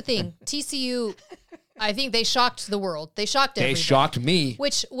 Here's the thing. TCU, I think they shocked the world. They shocked They everybody. shocked me.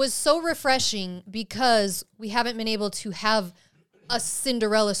 Which was so refreshing because we haven't been able to have a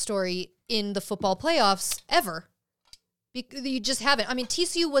Cinderella story in the football playoffs ever. You just haven't. I mean,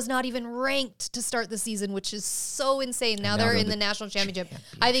 TCU was not even ranked to start the season, which is so insane. Now they're in the national championship.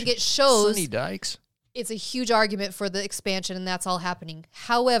 I think it shows Sonny Dykes. it's a huge argument for the expansion, and that's all happening.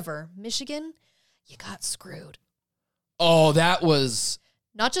 However, Michigan, you got screwed. Oh, that was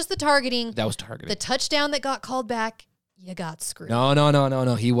Not just the targeting, targeting. the touchdown that got called back, you got screwed.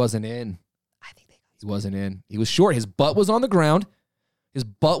 No. He wasn't in. I think He wasn't in. He was short. His butt was on the ground. His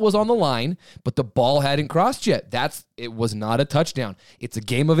butt was on the line, but the ball hadn't crossed yet. It was not a touchdown. It's a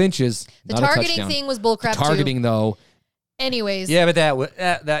game of inches. the not a targeting touchdown. thing was bullcrap Targeting too. though. Anyways, Yeah, but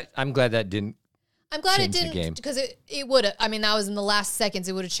that I'm glad that didn't. I'm glad it changed the game. didn't because it would have. I mean, that was in the last seconds.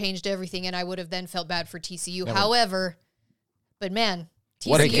 It would have changed everything, and I would have then felt bad for TCU. However, but man, TCU,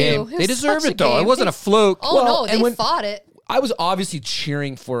 What a game. it was They deserved such a it though. It game. wasn't a fluke. Oh Well, no, and they when- fought it. I was obviously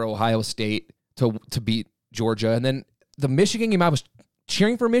cheering for Ohio State to beat Georgia, and then the Michigan game, I was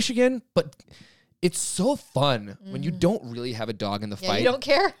cheering for Michigan, but it's so fun when you don't really have a dog in the Yeah, fight you don't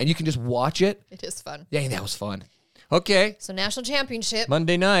care. and you can just watch it. It is fun. Dang, that was fun. Okay, So national championship,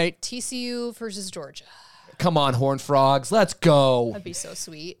 Monday night. TCU versus Georgia. Come on, Horned Frogs, let's go. That'd be so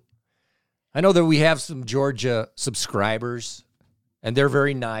sweet. I know that we have some Georgia subscribers, and they're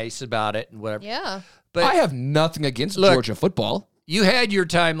very nice about it and whatever. Yeah. But I have nothing against Look, Georgia football, you had your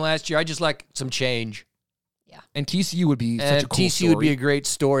time last year. I just like some change. and TCU would be such a And cool TCU would be story. a great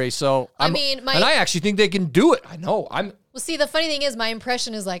story. So I mean, and I actually think they can do it. I know. Well, see, the funny thing is, my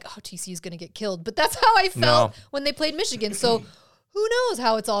impression is like, oh, TCU's going to get killed. But that's how I felt when they played Michigan. So who knows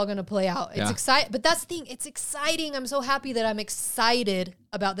how it's all going to play out? It's Yeah. exciting. But that's the thing. It's exciting. I'm so happy that I'm excited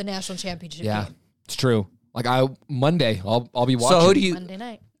about the national championship Yeah, game it's true. Like Monday, I'll be watching. So who do you Monday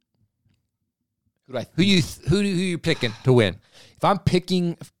night. who you picking to win? If I'm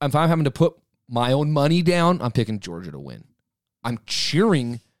having to put my own money down, I'm picking Georgia to win. I'm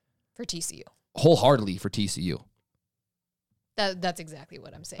cheering For TCU. wholeheartedly for TCU. That's exactly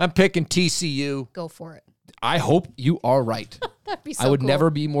what I'm saying. I'm picking TCU. Go for it. I hope you are right. That'd be so I would cool. never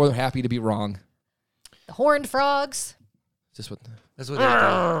be more happy to be wrong. The Horned Frogs. Just what? That's what they're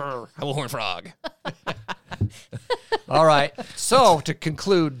doing. I'm a horned frog. All right. So to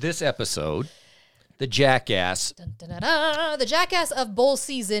conclude this episode, the Jackass. Dun, dun, dun, dun. The Jackass of bowl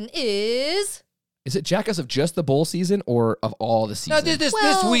season is... Is it Jackass of just the bowl season or of all the No, seasons? this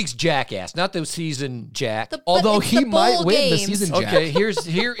Well- week's Jackass, not the season Jack. But Although it's he the might bowl win the games. season Jack. Okay,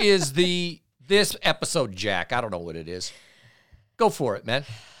 here is this episode Jack. I don't know what it is. Go for it, man.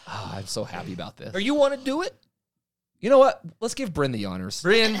 Oh, I'm so happy about this. Or you want to do it? You know what? Let's give Bryn the honors.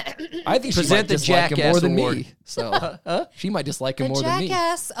 Brian, I think she Present might the dislike him Jackass more than Award. me. So she might dislike him The more than me.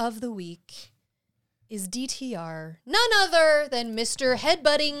 Jackass of the week is DTR. None other than Mr.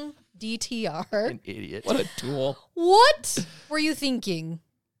 Headbutting DTR. an idiot. What a tool. What were you thinking?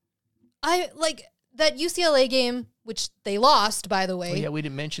 I like that UCLA game, which they lost, by the way. Oh, yeah, we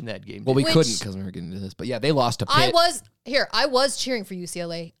didn't mention that game. Well, we Which- couldn't because we were getting into this. But yeah, they lost to Pitt. I was cheering for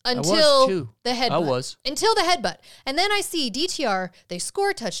UCLA was until too. the headbutt. I was. Until the headbutt. And then I see DTR, they score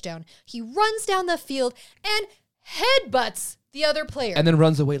a touchdown. He runs down the field and headbutts the other player. and then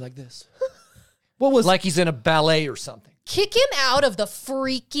runs away like this. What was like he's in a ballet or something. Kick him out of the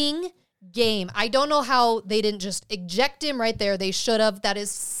freaking game. I don't know how they didn't just eject him right there. They should have. That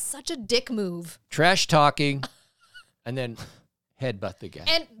is such a dick move. Trash talking, and then headbutt the guy.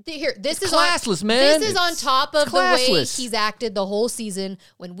 And this is classless, on, man. This is on It's top of the way classless. he's acted the whole season.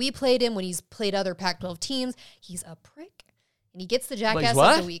 When we played him, when he's played other Pac-12 teams, he's a prick, and he gets the Jackass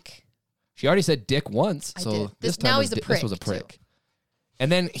what? of the week. She already said dick once, I so did. this This- time now was he's a this prick, was a too. prick.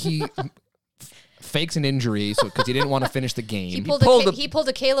 And then he fakes an injury because he didn't want to finish the game. He pulled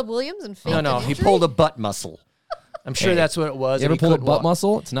a Caleb Williams and faked no, an he injury? pulled a butt muscle. I'm sure Hey, that's what it was. You and ever he pulled a couldn't butt walk.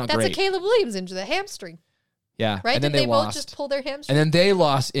 muscle? It's not That's great. a Caleb Williams injury, the hamstring, Yeah, right? and then Did they both lost. just pull their hamstring? And then they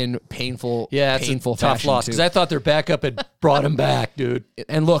lost in painful, Yeah, it's painful a tough fashion, loss too. because I thought their backup had brought him back, dude.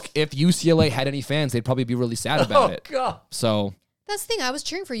 And look, if UCLA had any fans, they'd probably be really sad about Oh it. God! So That's the thing. I was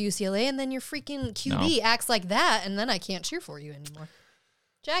cheering for UCLA, and then your freaking QB acts like that, and then I can't cheer for you anymore.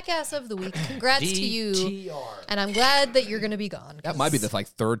 Jackass of the week. Congrats to you. DTR. And I'm glad that you're going to be gone. That might be the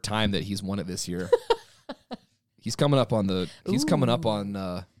third time that he's won it this year. He's coming up on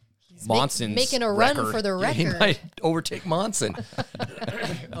Monson's making a run record. for the He record. might overtake Monson.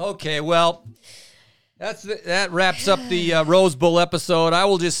 Okay, well, that wraps up the Rose Bowl episode. I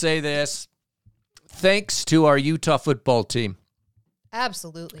will just say this. Thanks to our Utah football team.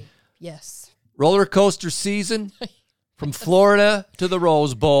 Absolutely. Yes. Roller coaster season from Florida to the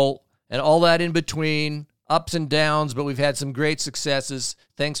Rose Bowl and all that in between, ups and downs, but we've had some great successes.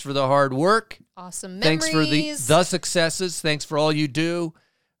 Thanks for the hard work. Awesome memories. Thanks for the successes. Thanks for all you do.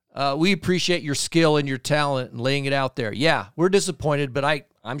 We appreciate your skill and your talent and laying it out there. Yeah, we're disappointed, but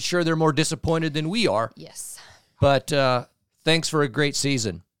I'm sure they're more disappointed than we are. Yes. But thanks for a great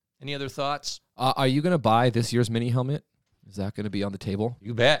season. Any other thoughts? Are you going to buy this year's mini helmet? Is that going to be on the table?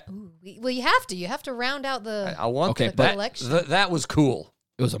 You bet. Ooh, well, you have to. You have to round out the I want Okay, that. but- collection. That was cool.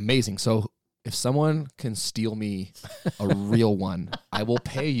 It was amazing. So if someone can steal me a real one, I will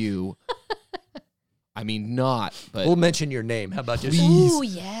pay you. I mean, not, but We'll mention your name. How about just Please. Ooh,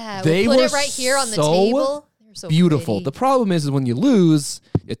 yeah. They We'll put were it right here on the so table. They're so beautiful. pretty. The problem is when you lose,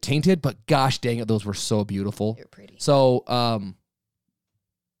 it's tainted, but gosh dang it, those were so beautiful. You're pretty. So,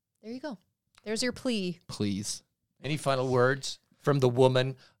 There you go. There's your plea. please. any final words from the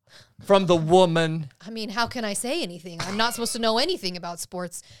woman? From the woman. I mean, how can I say anything? I'm not supposed to know anything about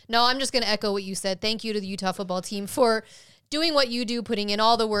sports. No, I'm just going to echo what you said. Thank you to the Utah football team for doing what you do, putting in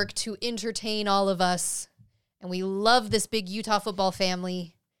all the work to entertain all of us. And we love this big Utah football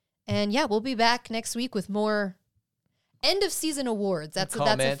family. And yeah, we'll be back next week with more end of season awards. That's a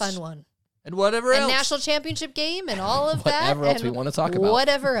comments. fun one. And whatever And else. national championship game and all of that. Whatever else and we want to talk about.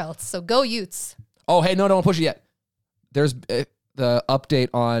 Whatever else. So go Utes. Oh, hey, no, don't push it yet. There's the update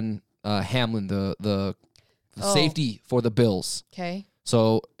on Hamlin, the Oh. safety for the Bills. Okay.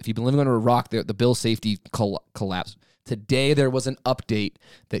 So if you've been living under a rock, the Bills safety collapsed. Today there was an update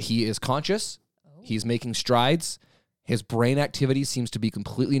that he is conscious. He's making strides. His brain activity seems to be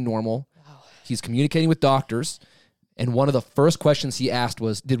completely normal. Wow. He's communicating with doctors. And one of the first questions he asked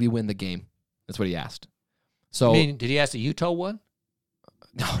was, did we win the game? That's what he asked. So I mean, did he ask the Utah one?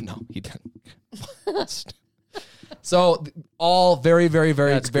 no, he didn't. So all very, very,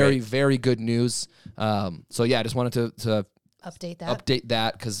 very, That's very, great. very good news. So yeah, I just wanted to Update that. update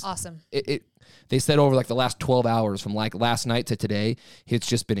that because Awesome. they said over like the last 12 hours from like last night to today, it's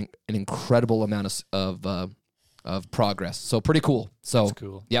just been an incredible amount of progress. So pretty cool. So That's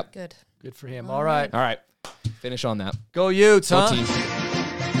cool. Yep. Good. Good for him. All right. All right. Finish on that. Go Utes, Go huh? team.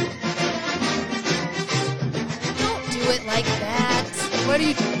 Don't do it like that. Why do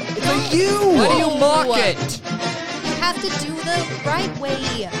you, It's a you. why do you mock No. it? You have to do the right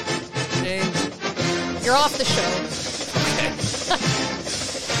way. James? You're off the show.